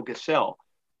Silvio Gesell,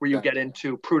 where you get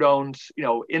into Proudhon's,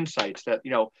 insights that,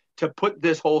 to put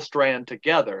this whole strand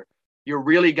together, you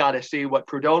really got to see what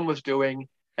Proudhon was doing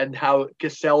and how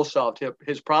Gesell solved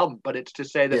his problem. But it's to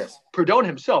say that Proudhon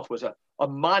himself was a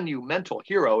monumental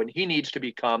hero, and he needs to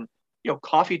become,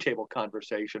 coffee table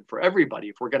conversation for everybody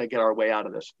if we're going to get our way out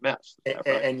of this mess. Right?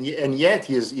 And yet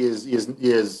he was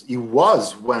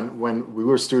when we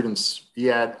were students. He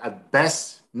had at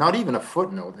best not even a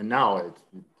footnote, and now it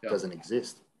doesn't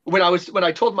exist. When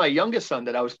I told my youngest son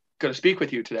that I was going to speak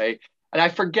with you today, and I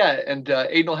forget, and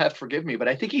Aiden will have to forgive me, but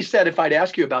I think he said if I'd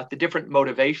ask you about the different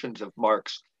motivations of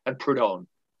Marx and Proudhon,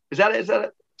 is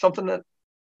that something that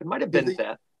it might have been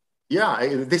that? Yeah,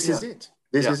 this is it.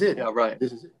 This is it. Yeah, right.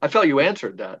 This is it. I felt you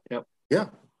answered that. Yeah.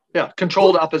 Yeah.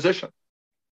 Controlled opposition.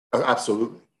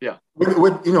 Absolutely. Yeah.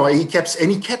 He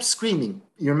kept screaming.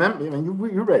 You remember?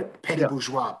 You read it. Petty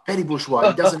bourgeois.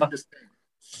 He doesn't understand.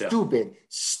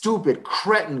 Stupid,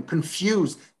 cretin,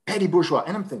 confused, petty bourgeois.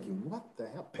 And I'm thinking, what the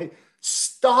hell?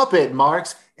 Stop it,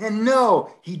 Marx. And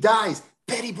no, he dies.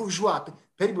 Petty bourgeois.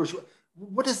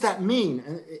 What does that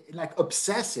mean? Like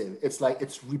obsessive. It's like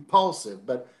it's repulsive.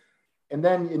 And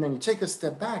then you take a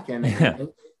step back and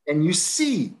you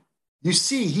see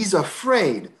he's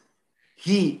afraid.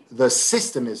 The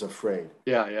system is afraid.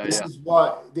 This is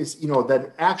what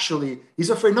that actually he's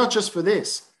afraid, not just for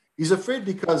this. He's afraid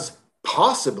because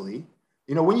possibly,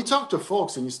 when you talk to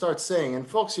folks and you start saying, and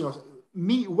folks,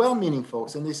 well-meaning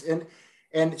folks,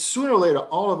 and sooner or later,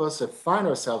 all of us find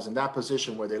ourselves in that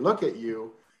position where they look at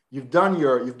you, you've done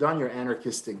your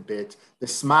anarchistic bit, they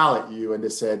smile at you and they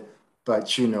said,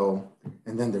 but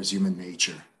and then there's human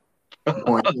nature.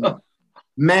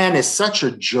 Man is such a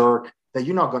jerk that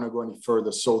you're not going to go any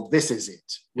further. So this is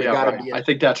it. I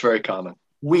think that's very common.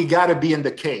 We got to be in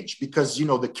the cage because,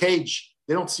 the cage,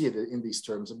 they don't see it in these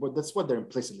terms, but that's what they're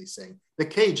implicitly saying. The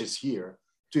cage is here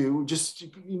to just,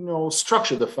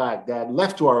 structure the fact that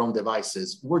left to our own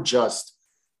devices, we're just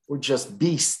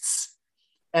beasts.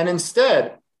 And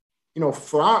instead,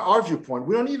 for our viewpoint,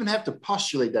 we don't even have to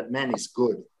postulate that man is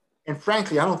good. And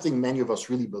frankly, I don't think many of us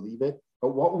really believe it.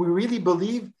 But what we really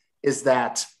believe is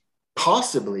that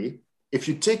possibly, if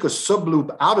you take a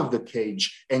subloop out of the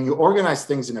cage and you organize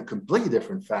things in a completely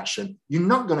different fashion, you're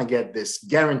not going to get this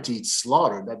guaranteed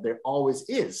slaughter that there always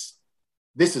is.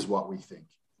 This is what we think.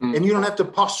 And you don't have to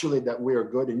postulate that we are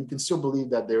good, and you can still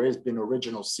believe that there has been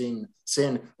original sin,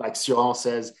 like Sion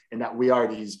says, and that we are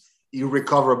these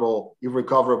irrecoverable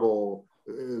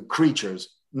creatures.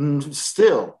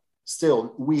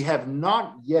 Still, we have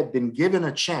not yet been given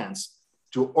a chance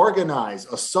to organize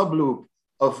a subloop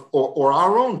or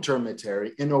our own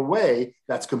termitary in a way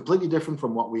that's completely different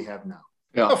from what we have now.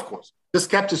 Yeah. Of course, the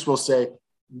skeptics will say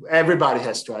everybody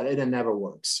has tried it and it never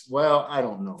works. Well, I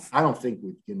don't know. I don't think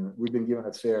we've been given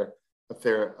a fair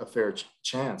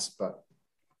chance. But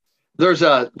there's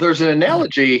an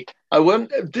analogy.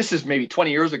 This is maybe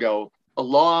 20 years ago.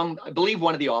 I believe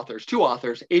one of the authors, two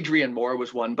authors, Adrian Moore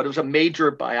was one, but it was a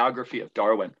major biography of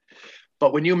Darwin.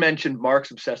 But when you mentioned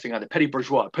Marx obsessing on the petty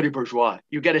bourgeois,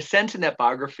 you get a sense in that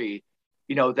biography,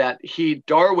 that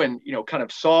Darwin, kind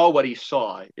of saw what he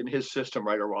saw in his system,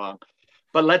 right or wrong.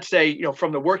 But let's say,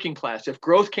 from the working class, if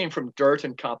growth came from dirt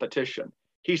and competition,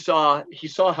 he saw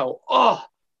how,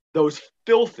 those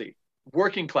filthy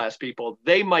working class people,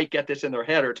 they might get this in their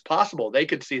head, or it's possible they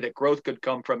could see that growth could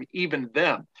come from even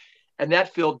them. And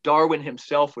that filled Darwin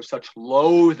himself with such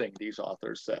loathing, these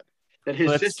authors said, that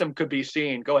his system could be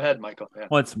seen. Go ahead, Michael. Yeah.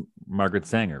 Well, it's Margaret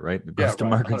Sanger, right? It goes to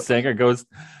Margaret Sanger, goes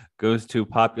to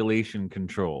population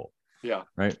control. Yeah.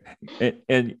 Right.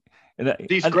 And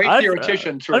these great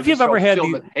theoreticians if you've ever had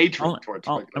hatred towards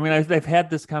I've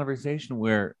had this conversation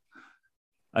where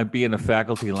I'd be in a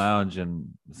faculty lounge and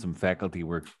some faculty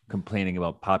were complaining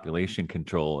about population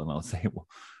control, and I'll say,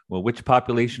 well, which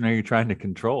population are you trying to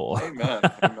control? Amen.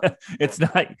 It's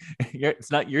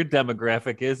not your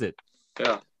demographic, is it?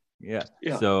 Yeah.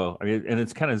 So and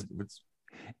it's kind of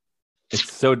it's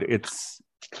so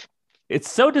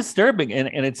disturbing,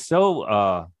 and it's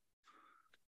so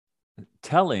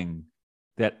telling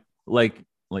that like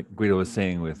Guido was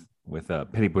saying with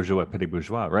petty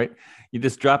bourgeois, right? You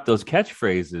just drop those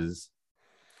catchphrases,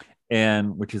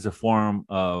 and which is a form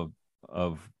of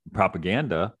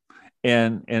propaganda,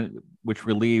 and which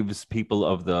relieves people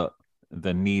of the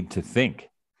need to think.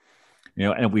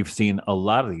 And we've seen a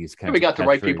lot of these kinds. We got the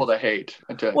right people to hate.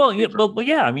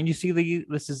 Yeah. I mean, you see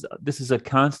this is a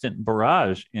constant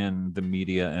barrage in the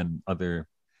media and other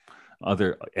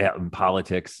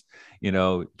politics.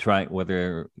 Trying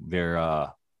whether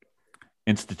they're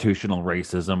institutional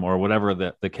racism or whatever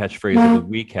the catchphrase of the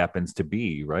week happens to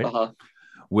be, right?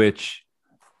 which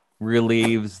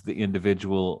relieves the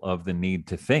individual of the need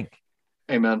to think.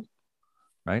 Amen.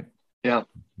 Right? Yeah.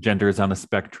 Gender is on a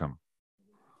spectrum.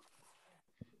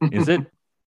 Is it?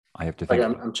 I have to think.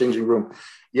 I'm changing room.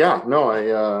 Yeah,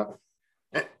 no,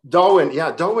 Darwin.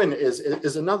 Yeah, Darwin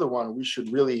is another one we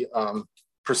should really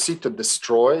proceed to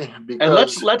destroy. Because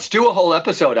and let's do a whole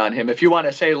episode on him if you want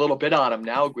to say a little bit on him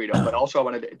now, Guido. But also I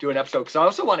want to do an episode because I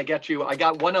also want to get you. I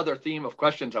got one other theme of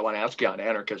questions I want to ask you on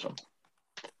anarchism.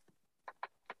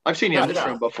 I've seen you in this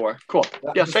room before. Cool.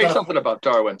 Yeah, say something about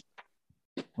Darwin.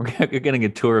 We're getting a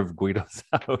tour of Guido's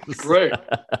house. Great.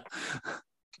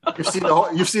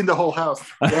 You've seen the whole house.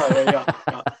 Yeah.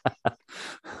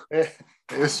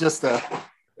 It was just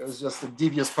a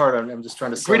devious part. I'm just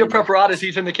trying to. Guido Preparata,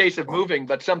 he's in the case of moving,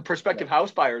 but some prospective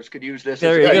house buyers could use this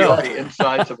as the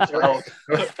insides of his house.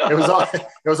 It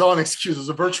was all an excuse. It was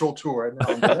a virtual tour.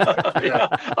 Yeah.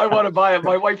 I want to buy it.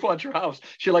 My wife wants your house.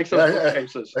 She likes those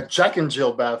bookcases. A Jack and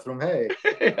Jill bathroom. Hey.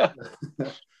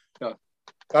 Yeah.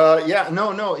 I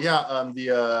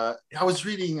was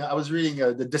reading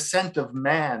The Descent of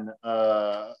Man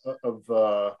of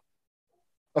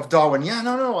Darwin. Yeah,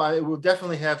 no, I will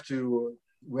definitely have to.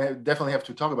 We definitely have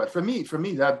to talk about it. For me,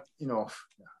 that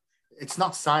it's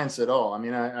not science at all. I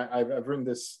mean, I've written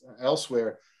this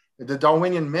elsewhere. The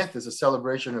Darwinian myth is a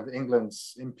celebration of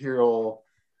England's imperial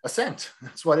ascent.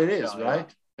 That's what it is, right?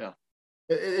 Yeah.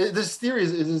 This theory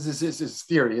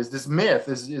this myth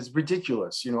is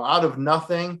ridiculous. Out of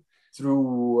nothing,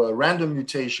 through random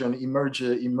mutation,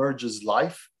 emerges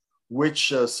life,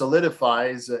 which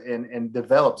solidifies and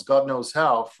develops, God knows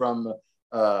how, from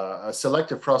a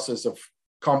selective process of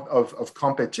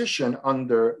competition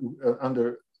under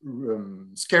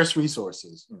scarce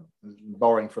resources,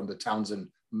 borrowing from the Townsend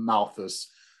Malthus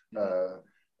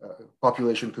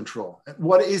population control.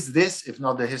 What is this if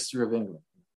not the history of England?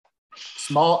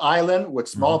 Small island with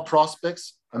small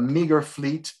prospects, a meager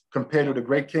fleet compared to the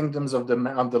great kingdoms of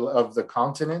the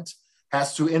continent,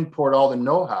 has to import all the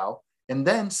know-how, and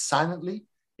then silently,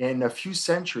 in a few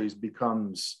centuries,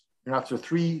 becomes, after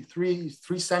three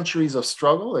centuries of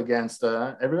struggle against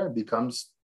everyone, becomes,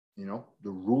 the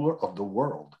ruler of the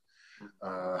world.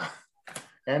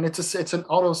 And it's an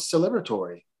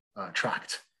auto-celebratory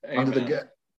tract under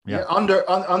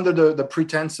the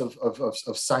pretense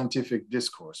of scientific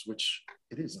discourse, which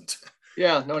it isn't.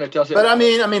 Yeah, no, it doesn't. But I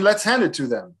mean, let's hand it to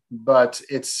them. But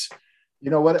it's,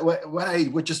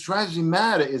 what just drives me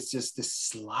mad is just this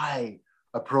sly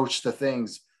approach to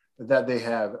things that they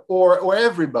have, or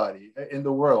everybody in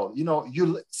the world.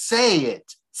 You say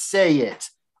it.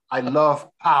 I love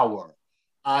power.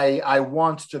 I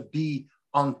want to be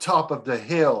on top of the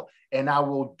hill, and I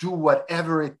will do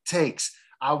whatever it takes.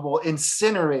 I will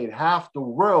incinerate half the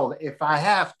world if I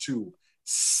have to.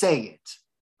 Say it.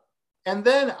 And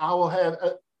then I'll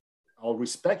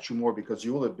respect you more because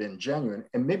you will have been genuine,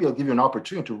 and maybe I'll give you an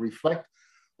opportunity to reflect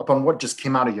upon what just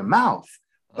came out of your mouth.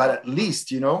 But at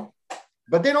least,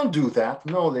 but they don't do that.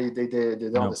 No, they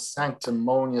all the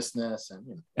sanctimoniousness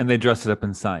and they dress it up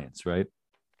in science, right?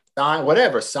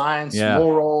 Whatever, science,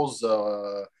 morals,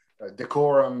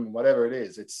 decorum, whatever it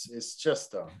is. It's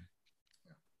just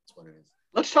that's what it is.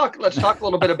 Let's talk a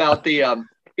little bit about the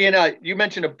you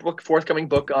mentioned a forthcoming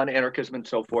book on anarchism and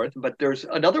so forth, but there's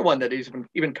another one that is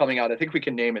even coming out. I think we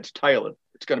can name its title.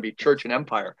 It's going to be Church and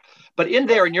Empire. But in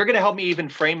there, and you're going to help me even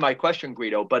frame my question,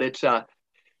 Guido, but it's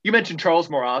you mentioned Charles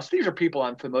Maurras. These are people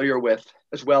I'm familiar with,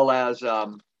 as well as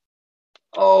who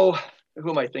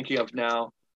am I thinking of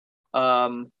now?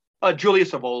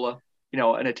 Julius Evola,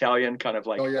 an Italian kind of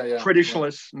like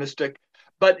traditionalist mystic.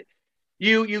 But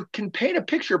you can paint a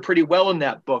picture pretty well in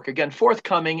that book. Again,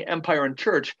 forthcoming, Empire and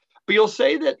Church. But you'll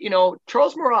say that,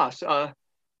 Charles Maurras,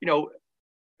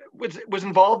 was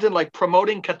involved in like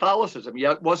promoting Catholicism,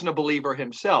 yet wasn't a believer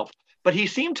himself. But he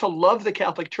seemed to love the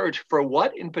Catholic Church for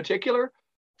what in particular?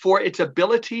 For its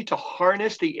ability to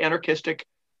harness the anarchistic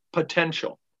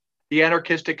potential, the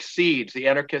anarchistic seeds, the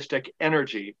anarchistic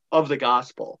energy of the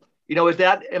gospel.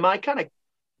 Am I kind of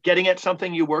getting at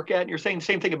something you work at? And you're saying the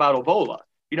same thing about Evola,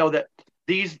 that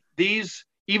these,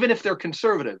 even if they're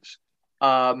conservatives,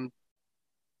 I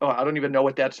don't even know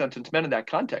what that sentence meant in that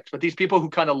context, but these people who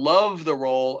kind of love the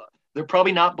role, they're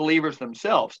probably not believers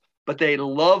themselves, but they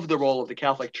love the role of the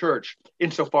Catholic Church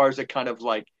insofar as it kind of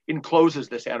like encloses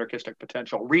this anarchistic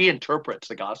potential, reinterprets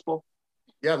the gospel.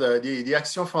 Yeah, the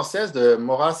Action Française, the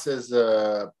Maurras's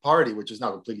party, which is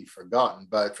now completely forgotten,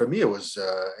 but for me it was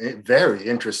very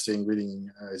interesting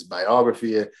reading his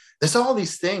biography. There's all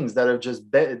these things that are just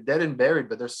dead and buried,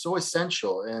 but they're so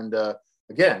essential. And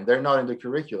again, they're not in the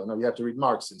curriculum. No, you have to read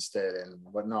Marx instead and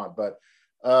whatnot. But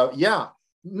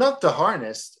not to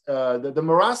harness. The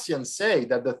Morassians say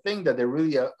that the thing that they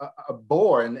really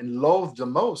abhor and loathe the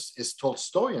most is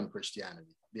Tolstoyan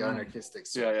Christianity, the anarchistic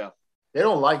side. Yeah, yeah. They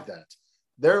don't like that.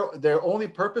 Their only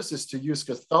purpose is to use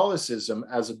Catholicism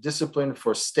as a discipline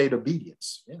for state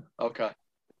obedience. Yeah. Okay.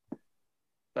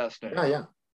 Fascinating. Yeah.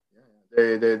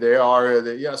 They are.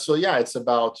 Yeah. So yeah, it's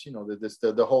about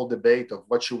the whole debate of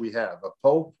what should we have, a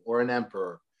pope or an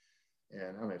emperor.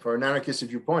 And I mean, for an anarchist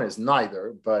viewpoint, it's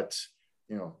neither. But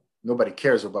nobody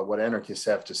cares about what anarchists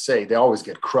have to say. They always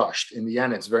get crushed. In the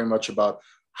end, it's very much about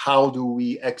how do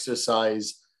we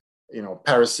exercise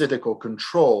parasitical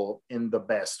control in the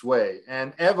best way.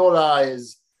 And Evola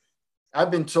is, I've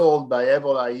been told by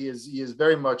Evola, he is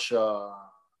very much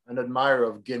an admirer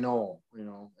of Guénon.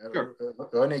 Sure.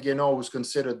 René Guénon was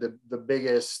considered the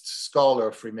biggest scholar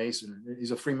of Freemasonry.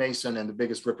 He's a Freemason and the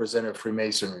biggest representative of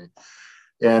Freemasonry.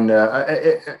 And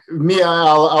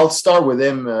I'll start with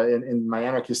him in my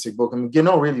anarchistic book. I mean,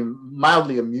 Guénon really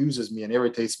mildly amuses me and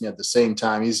irritates me at the same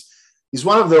time. He's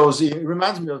one of those, he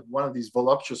reminds me of one of these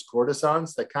voluptuous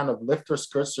courtesans that kind of lift her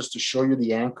skirts just to show you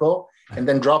the ankle and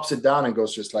then drops it down and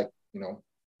goes just like,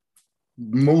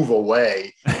 move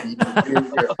away. I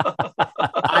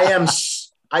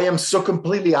am so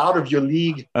completely out of your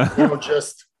league,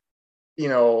 just,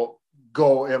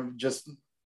 go and just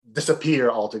disappear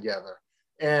altogether.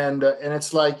 And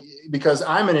it's like, because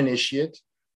I'm an initiate,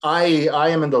 I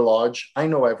am in the lodge, I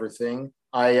know everything.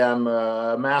 I am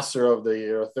a master of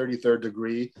the 33rd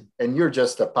degree, and you're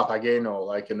just a papageno,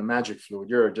 like in a magic flute.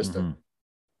 You're just a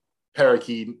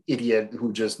parakeet idiot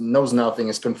who just knows nothing,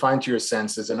 is confined to your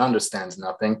senses, and understands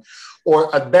nothing.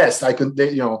 Or at best, I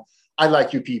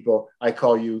like you people. I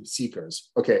call you seekers.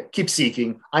 Okay, keep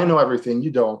seeking. I know everything.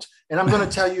 You don't. And I'm going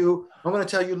to tell you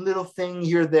little thing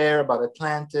here, there about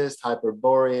Atlantis,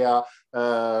 Hyperborea.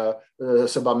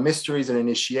 It's about mysteries and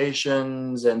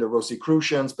initiations and the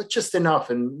Rosicrucians, but just enough.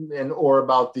 Or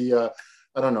about the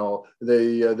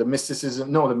the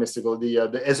mysticism, no, the mystical,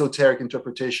 the esoteric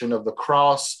interpretation of the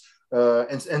cross,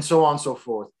 and so on and so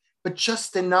forth. But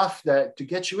just enough that to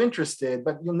get you interested,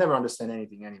 but you'll never understand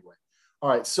anything anyway. All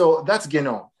right, so that's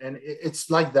Guénon, and it's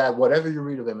like that. Whatever you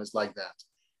read of him is like that.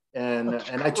 And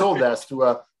I told that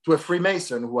to a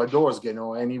Freemason who adores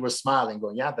Guénon, and he was smiling,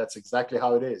 going, "Yeah, that's exactly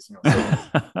how it is." So,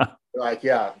 like,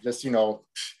 yeah, just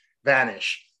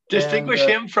vanish. Distinguish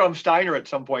him from Steiner at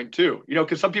some point too,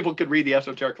 because some people could read the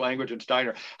esoteric language in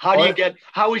Steiner.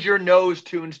 How is your nose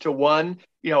tuned to one,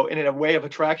 in a way of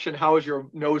attraction? How is your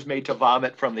nose made to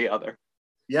vomit from the other?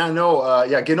 Yeah, no,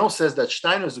 Guénon says that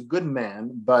Steiner is a good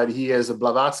man, but he is a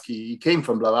Blavatsky. He came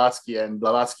from Blavatsky, and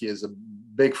Blavatsky is a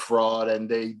big fraud.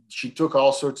 And she took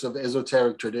all sorts of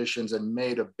esoteric traditions and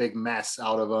made a big mess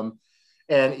out of them.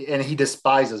 And he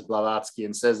despises Blavatsky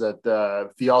and says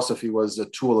that theosophy was a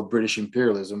tool of British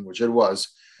imperialism, which it was.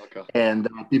 Okay. And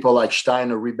people like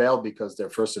Steiner rebelled because they're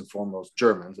first and foremost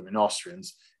Germans,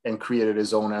 Austrians, and created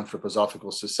his own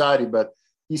anthroposophical society. But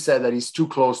he said that he's too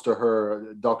close to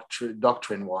her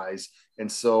doctrine-wise. And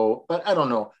so, but I don't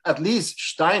know, at least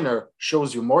Steiner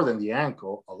shows you more than the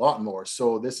ankle, a lot more.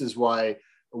 So this is why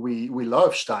we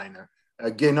love Steiner.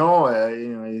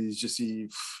 Guénon,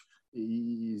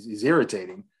 he's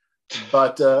irritating.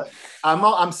 But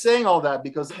I'm saying all that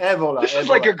because Evola. This is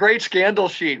like a great scandal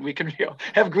sheet. We can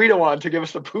have Guido on to give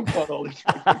us the poop on all this.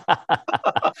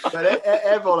 But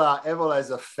Evola is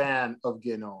a fan of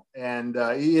Guénon, and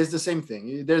he is the same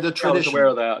thing. They're the traditionalists. I was aware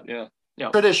of that. Yeah.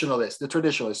 The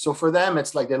traditionalists. So for them,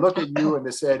 it's like they look at you and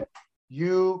they said,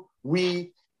 you've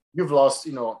lost.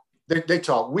 They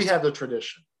talk. We have the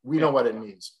tradition. We know what it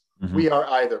means. Mm-hmm. We are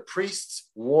either priests,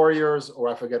 warriors, or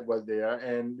I forget what they are,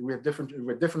 and we have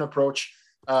different approach.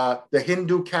 The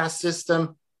Hindu caste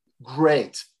system,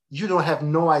 great. You don't have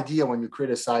no idea when you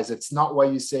criticize. It's not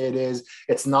what you say it is.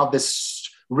 It's not this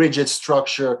rigid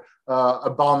structure,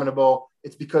 abominable.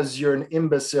 It's because you're an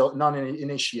imbecile, not an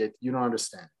initiate. You don't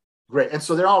understand. Great. And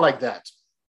so they're all like that.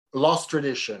 Lost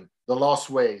tradition, the lost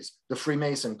ways, the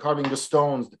Freemason, carving the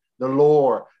stones, the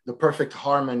lore, the perfect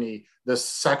harmony, the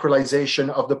sacralization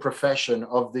of the profession,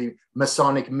 of the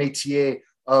Masonic métier,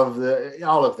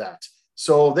 all of that.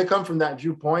 So they come from that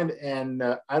viewpoint, and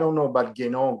I don't know about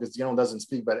Guénon because Guénon doesn't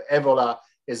speak, but Evola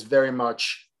is very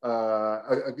much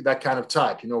that kind of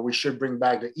type. We should bring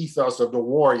back the ethos of the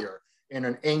warrior in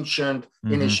an ancient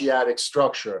initiatic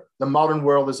structure. The modern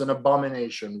world is an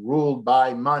abomination ruled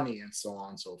by money and so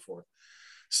on and so forth.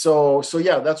 So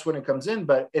yeah, that's when it comes in.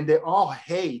 And they all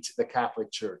hate the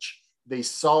Catholic Church. They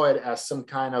saw it as some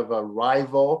kind of a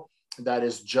rival that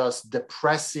is just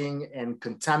depressing and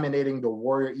contaminating the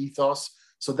warrior ethos.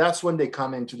 So that's when they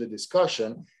come into the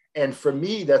discussion. And for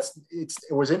me,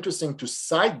 it was interesting to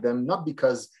cite them, not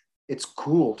because it's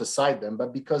cool to cite them,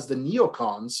 but because the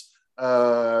neocons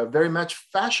very much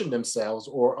fashion themselves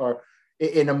or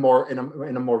in a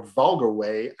more vulgar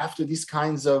way after these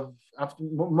kinds of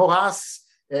Maurras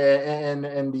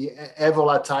and the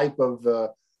Evola type of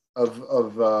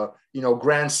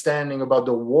grandstanding about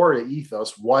the warrior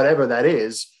ethos, whatever that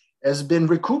is, has been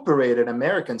recuperated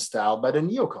American style by the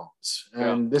neocons.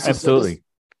 And this absolutely.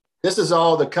 This is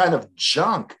all the kind of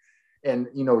junk and,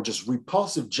 just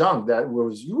repulsive junk that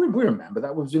was, we remember,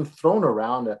 that was being thrown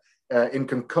around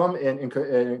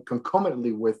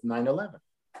concomitantly with 9/11.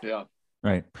 Yeah.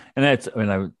 Right. And that's,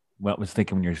 I was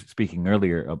thinking when you were speaking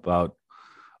earlier about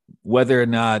whether or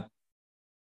not,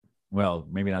 well,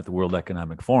 maybe not the World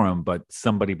Economic Forum, but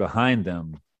somebody behind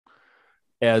them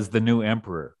as the new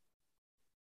emperor,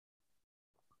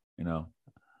 Yeah,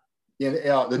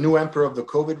 the new emperor of the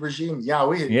COVID regime.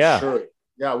 Sure.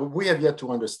 Yeah, we have yet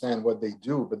to understand what they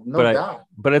do, but doubt.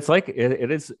 But it's like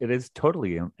it is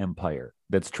totally an empire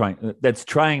that's trying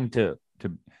to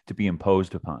be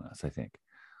imposed upon us. I think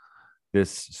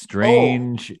this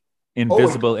strange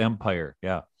invisible empire.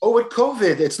 Yeah. With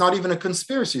COVID, it's not even a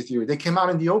conspiracy theory. They came out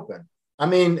in the open. I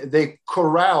mean, they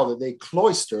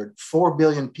cloistered 4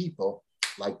 billion people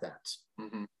like that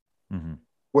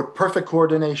with perfect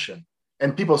coordination.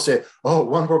 And people say, "Oh,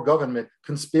 one world government,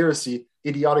 conspiracy,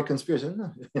 idiotic conspiracy."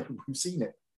 No, we've seen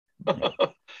it.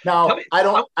 Now, I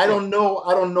don't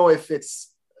know if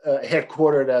it's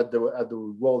headquartered at the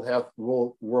World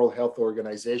Health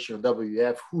Organization,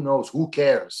 WEF. Who knows? Who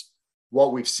cares?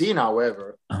 What we've seen,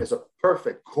 however, is a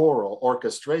perfect choral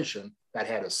orchestration that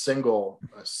had a single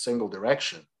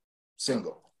direction,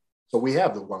 single. So we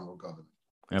have the one world government.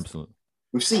 Absolutely,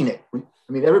 we've seen it.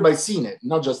 Everybody's seen it,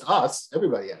 not just us.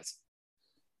 Everybody has.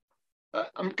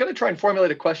 I'm going to try and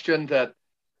formulate a question that,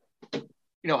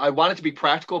 I want it to be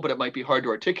practical, but it might be hard to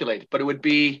articulate. But it would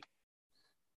be,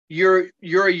 you're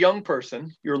a young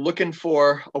person. You're looking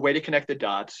for a way to connect the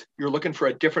dots. You're looking for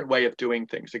a different way of doing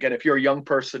things. Again, if you're a young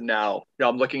person now,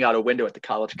 I'm looking out a window at the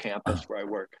college campus where I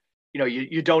work.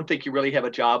 You don't think you really have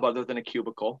a job other than a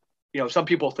cubicle. Some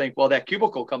people think, well, that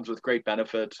cubicle comes with great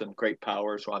benefits and great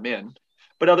power, so I'm in.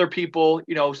 But other people,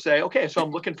 say, okay, so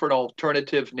I'm looking for an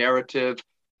alternative narrative.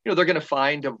 They're going to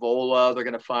find Evola. They're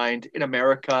going to find in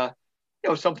America,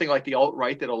 something like the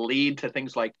alt-right that'll lead to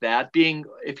things like that.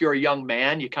 If you're a young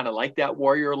man, you kind of like that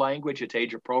warrior language. It's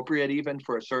age appropriate even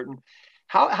for a certain.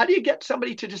 How do you get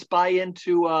somebody to just buy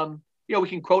into, we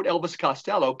can quote Elvis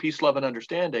Costello, peace, love, and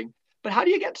understanding. But how do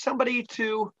you get somebody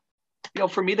to,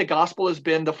 for me, the gospel has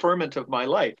been the ferment of my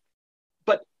life.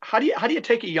 But how do you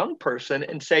take a young person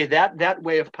and say that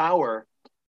way of power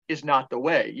is not the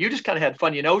way? You just kind of had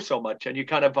fun, so much, and you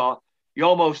kind of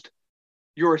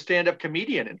you're a stand-up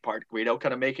comedian in part, Guido,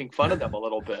 kind of making fun of them a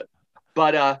little bit.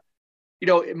 But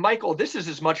Michael, this is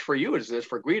as much for you as it is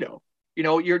for Guido.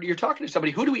 You're talking to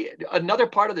somebody. Another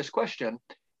part of this question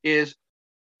is,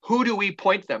 who do we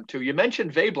point them to? You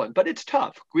mentioned Veblen, but it's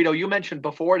tough. Guido, you mentioned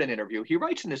before in an interview, he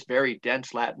writes in this very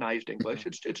dense Latinized English.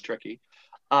 It's tricky.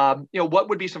 What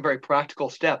would be some very practical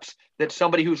steps that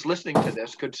somebody who's listening to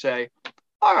this could say,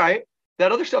 all right,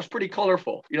 that other stuff's pretty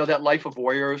colorful. That life of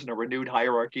warriors and a renewed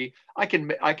hierarchy. I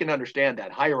can understand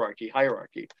that hierarchy.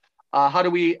 How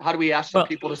do we ask some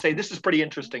people to say this is pretty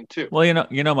interesting too? Well,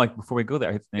 Mike, before we go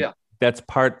there, I think that's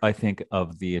part, I think,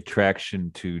 of the attraction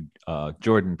to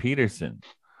Jordan Peterson.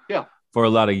 Yeah. For a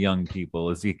lot of young people,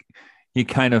 is he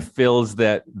kind of fills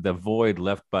the void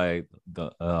left by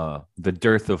the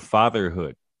dearth of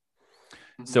fatherhood.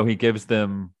 Mm-hmm. So he gives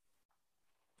them,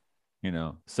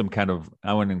 some kind of,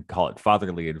 I wouldn't call it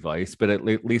fatherly advice, but at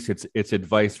least it's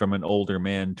advice from an older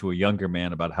man to a younger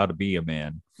man about how to be a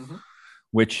man,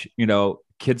 which,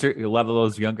 kids a lot of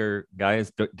those younger guys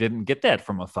didn't get that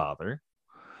from a father.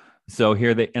 So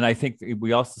and I think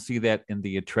we also see that in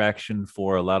the attraction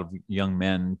for a lot of young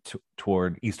men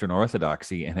toward Eastern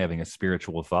Orthodoxy and having a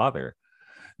spiritual father,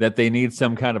 that they need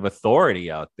some kind of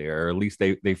authority out there, or at least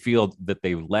they feel that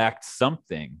they lacked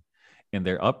something in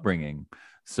their upbringing.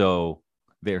 So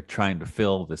they're trying to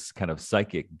fill this kind of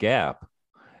psychic gap,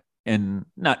 and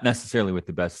not necessarily with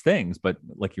the best things, but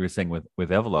like you were saying with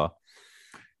Evola,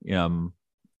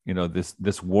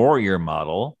 this warrior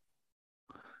model,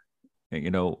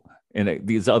 and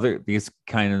these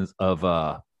kinds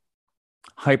of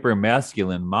hyper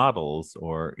masculine models,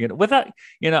 or without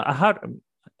how.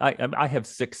 I have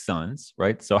 6 sons,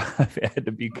 right? So I've had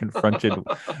to be confronted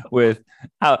with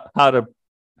how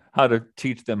to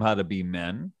teach them how to be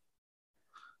men.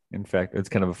 In fact, it's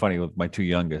kind of funny with my 2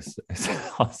 youngest.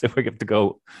 I'll say we have to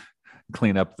go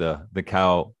clean up the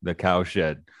cow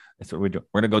shed. That's what we're doing.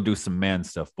 We're gonna go do some man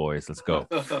stuff, boys. Let's go.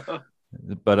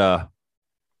 But I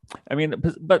mean,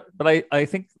 but I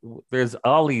think there's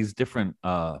all these different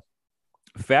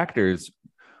factors,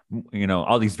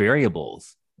 all these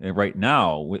variables right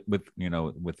now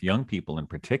with young people in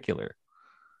particular.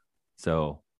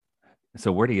 So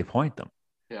where do you point them?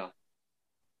 Yeah.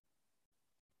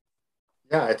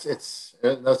 Yeah, it's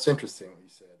that's interesting what you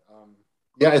said.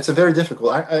 Yeah, it's a very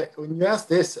difficult. When you ask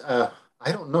this,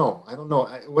 I don't know.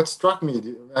 What struck me,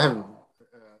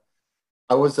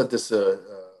 I was at this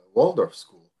Waldorf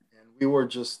school, and we were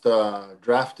just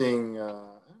drafting, I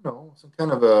don't know, some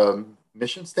kind of a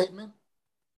mission statement,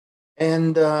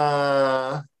 and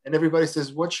everybody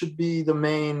says, what should be the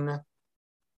main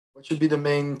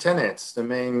tenets, the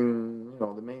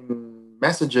main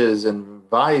messages and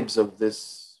vibes of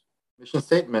this mission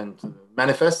statement,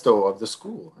 manifesto of the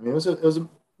school. I mean, it was a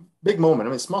big moment. I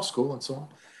mean, small school and so on.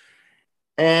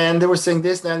 And they were saying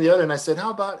this, that, and the other. And I said,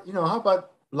 how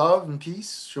about love and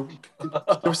peace?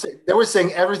 They were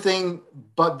saying everything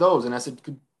but those. And I said,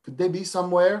 could they be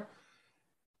somewhere?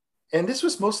 And this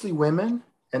was mostly women.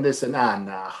 And they said,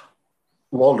 nah.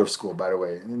 Waldorf school, by the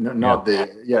way, not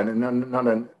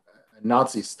a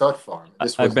Nazi stud farm.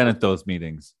 I've been at those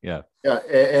meetings. Yeah. Yeah.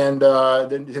 And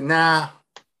then, nah,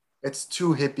 it's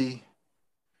too hippie.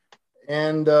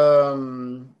 And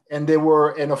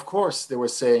of course they were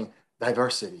saying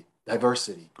diversity.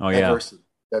 Oh,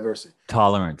 diversity.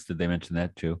 Tolerance. Did they mention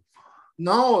that too?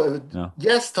 No.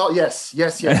 Yes.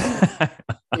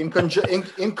 in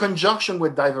conjunction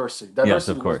with diversity. Yes,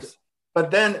 of course. But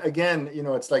then again,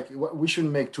 it's like we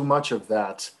shouldn't make too much of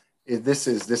that. This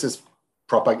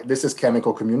is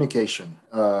chemical communication.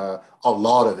 A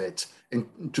lot of it,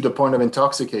 to the point of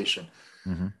intoxication.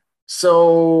 Mm-hmm.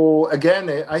 So again,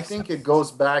 I think it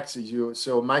goes back to you.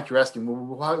 So Mike, you're asking,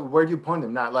 where do you point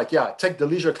them now? Like, take the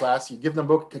leisure class, you give them a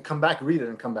book, come back, read it,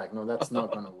 and come back. No, that's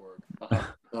not going to work.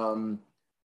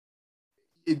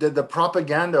 The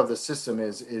propaganda of the system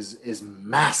is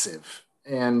massive,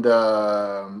 and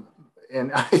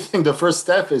I think the first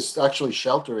step is actually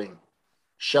sheltering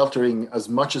as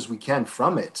much as we can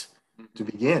from it to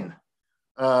begin.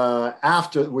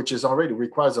 After, which is already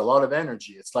requires a lot of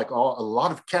energy. It's like a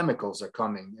lot of chemicals are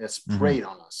coming, sprayed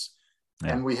on us,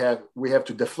 and we have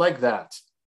to deflect that.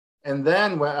 And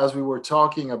then, as we were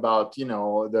talking about,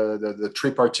 the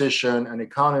tripartition, an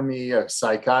economy, a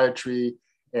psychiatry,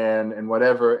 and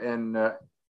whatever, and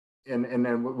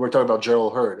we're talking about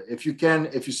Gerald Hurd. If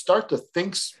you start to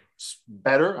think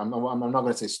better, I'm not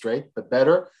going to say straight, but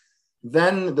better,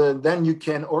 then you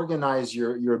can organize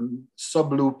your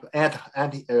subloop and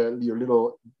your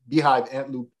little beehive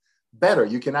ant loop better.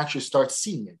 You can actually start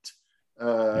seeing it.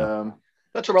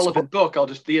 That's a relevant book.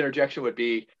 The interjection would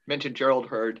be, mention Gerald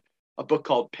Hurd, a book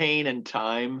called Pain and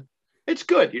Time. It's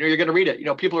good. You're going to read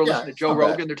it. People are listening to Joe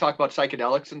Rogan. They're talking about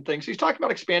psychedelics and things. He's talking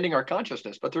about expanding our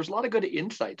consciousness, but there's a lot of good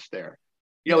insights there.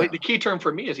 The key term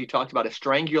for me is he talked about a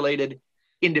strangulated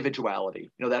individuality.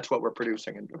 That's what we're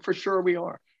producing. And for sure we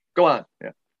are. Go on.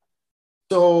 Yeah.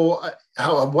 So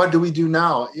what do we do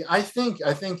now? I think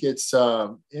it's,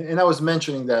 and I was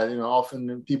mentioning that,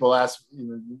 often people ask,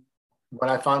 when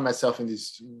I find myself in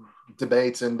these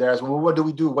debates and there's, well, what do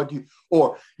we do?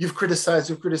 Or you've criticized,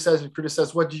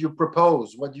 what do you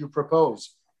propose?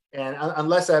 And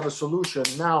unless I have a solution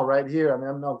now, right here, I mean,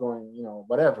 I'm not going,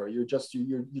 whatever. You're just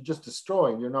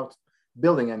destroying. You're not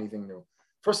building anything new.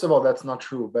 First of all, that's not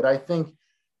true. But I think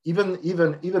even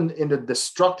in the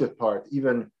destructive part,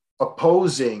 even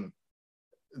opposing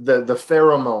the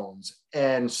pheromones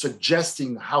and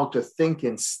suggesting how to think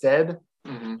instead,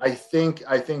 I think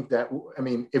that,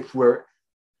 if we're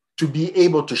to be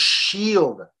able to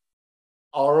shield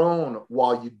our own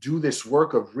while you do this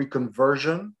work of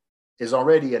reconversion is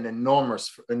already an enormous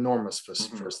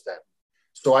first step.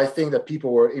 So I think that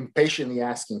people were impatiently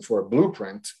asking for a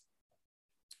blueprint.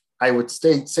 I would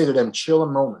say to them, chill a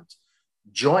moment,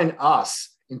 join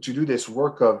us to do this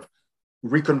work of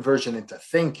reconversion into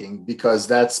thinking, because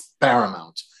that's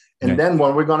paramount. And then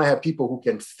when we're going to have people who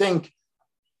can think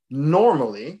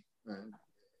normally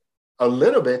a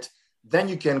little bit, then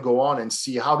you can go on and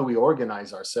see how do we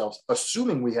organize ourselves,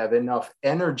 assuming we have enough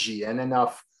energy and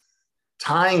enough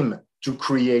time to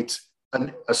create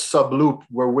a subloop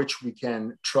where which we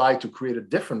can try to create a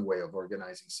different way of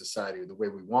organizing society the way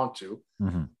we want to.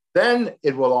 Then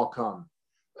it will all come.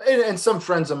 And some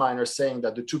friends of mine are saying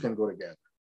that the two can go together.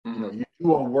 You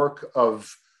do a work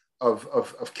of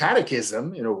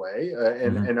catechism in a way,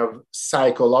 and of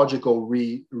psychological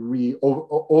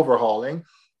overhauling,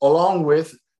 along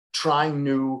with trying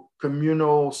new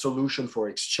communal solution for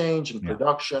exchange and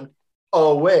production,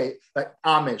 away like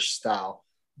Amish style.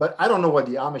 but I don't know what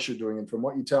the Amish are doing. And from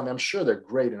what you tell me, I'm sure they're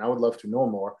great, and I would love to know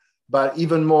more. But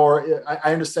even more,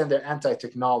 I understand they're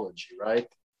anti-technology, right?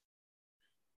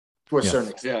 To a certain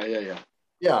extent.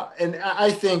 Yeah, and I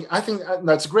think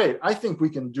that's great. I think we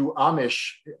can do Amish.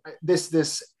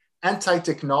 This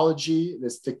anti-technology,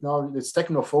 this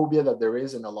technophobia that there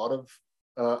is in a lot of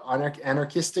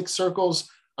anarchistic circles.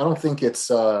 I don't think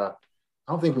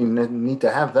we need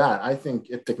to have that. I think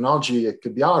if technology, it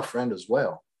could be our friend as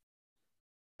well,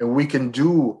 and we can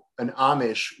do an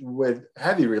Amish with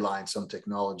heavy reliance on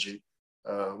technology.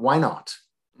 Why not?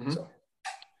 Mm-hmm. So.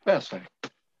 Fascinating.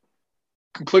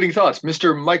 Concluding thoughts,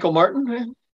 Mr. Michael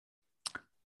Martin?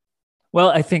 Well,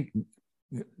 I think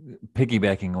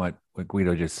piggybacking what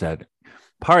Guido just said,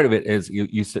 part of it is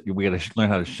you said we got to learn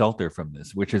how to shelter from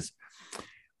this, which is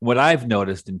what I've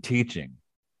noticed in teaching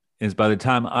is by the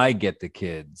time I get the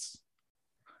kids,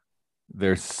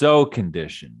 they're so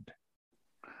conditioned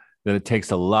that it takes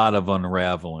a lot of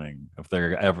unraveling if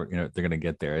they're ever, they're going to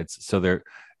get there. It's so they're,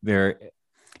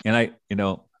 and I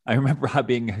remember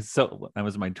being I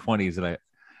was in my 20s and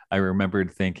I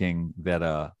remembered thinking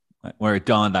that, where it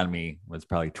dawned on me was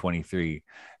probably 23,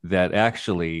 that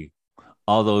actually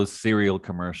all those cereal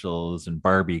commercials and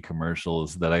Barbie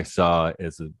commercials that I saw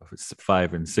as a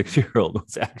 5 and 6 year old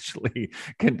was actually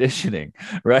conditioning,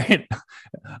 right?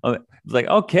 It's like,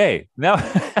 okay, now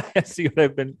I see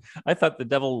what I thought the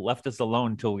devil left us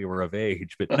alone until we were of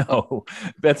age, but no,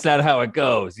 that's not how it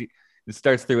goes. It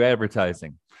starts through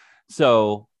advertising.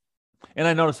 So, and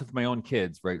I noticed with my own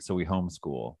kids, right? So we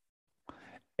homeschool,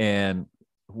 and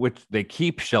which they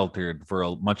keep sheltered for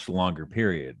a much longer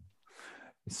period,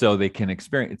 so they can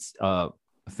experience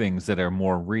things that are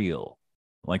more real,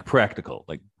 like practical,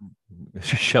 like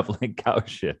shoveling cow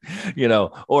shit,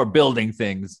 or building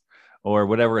things, or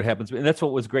whatever it happens. And that's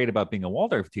what was great about being a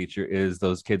Waldorf teacher is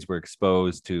those kids were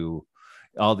exposed to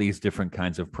all these different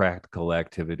kinds of practical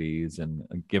activities and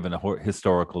given a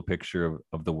historical picture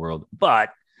of the world. But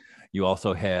you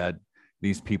also had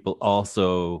these people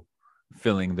also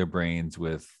filling their brains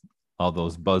with all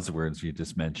those buzzwords you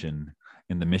just mentioned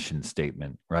in the mission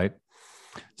statement, right?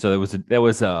 So that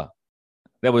was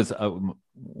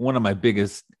one of my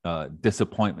biggest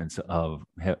disappointments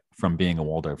from being a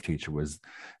Waldorf teacher was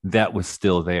that was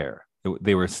still there.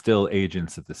 They were still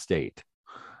agents of the state,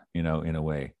 in a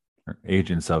way, or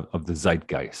agents of the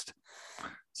zeitgeist.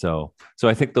 So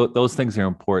I think those things are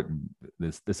important.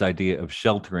 This idea of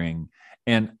sheltering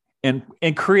and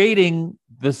creating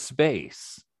the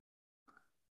space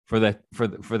for that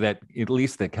at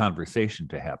least that conversation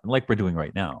to happen, like we're doing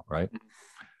right now, right?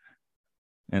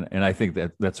 And I think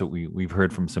that's what we've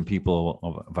heard from some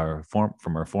people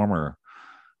from our former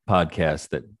podcast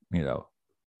that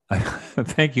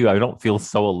thank you. I don't feel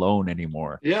so alone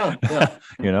anymore. Yeah.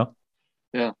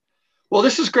 Yeah. Well,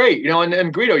 this is great,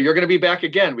 and Guido, you're going to be back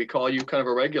again. We call you kind of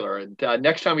a regular. And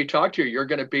next time we talk to you,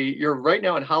 you're right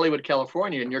now in Hollywood,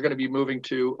 California, and you're going to be moving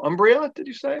to Umbria, did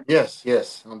you say?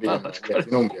 Yes. I'll be in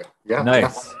Umbria. Yeah.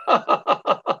 Nice.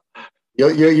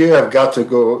 You have got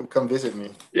to come visit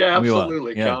me. Yeah,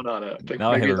 absolutely. Count on it. I think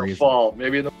maybe in the fall,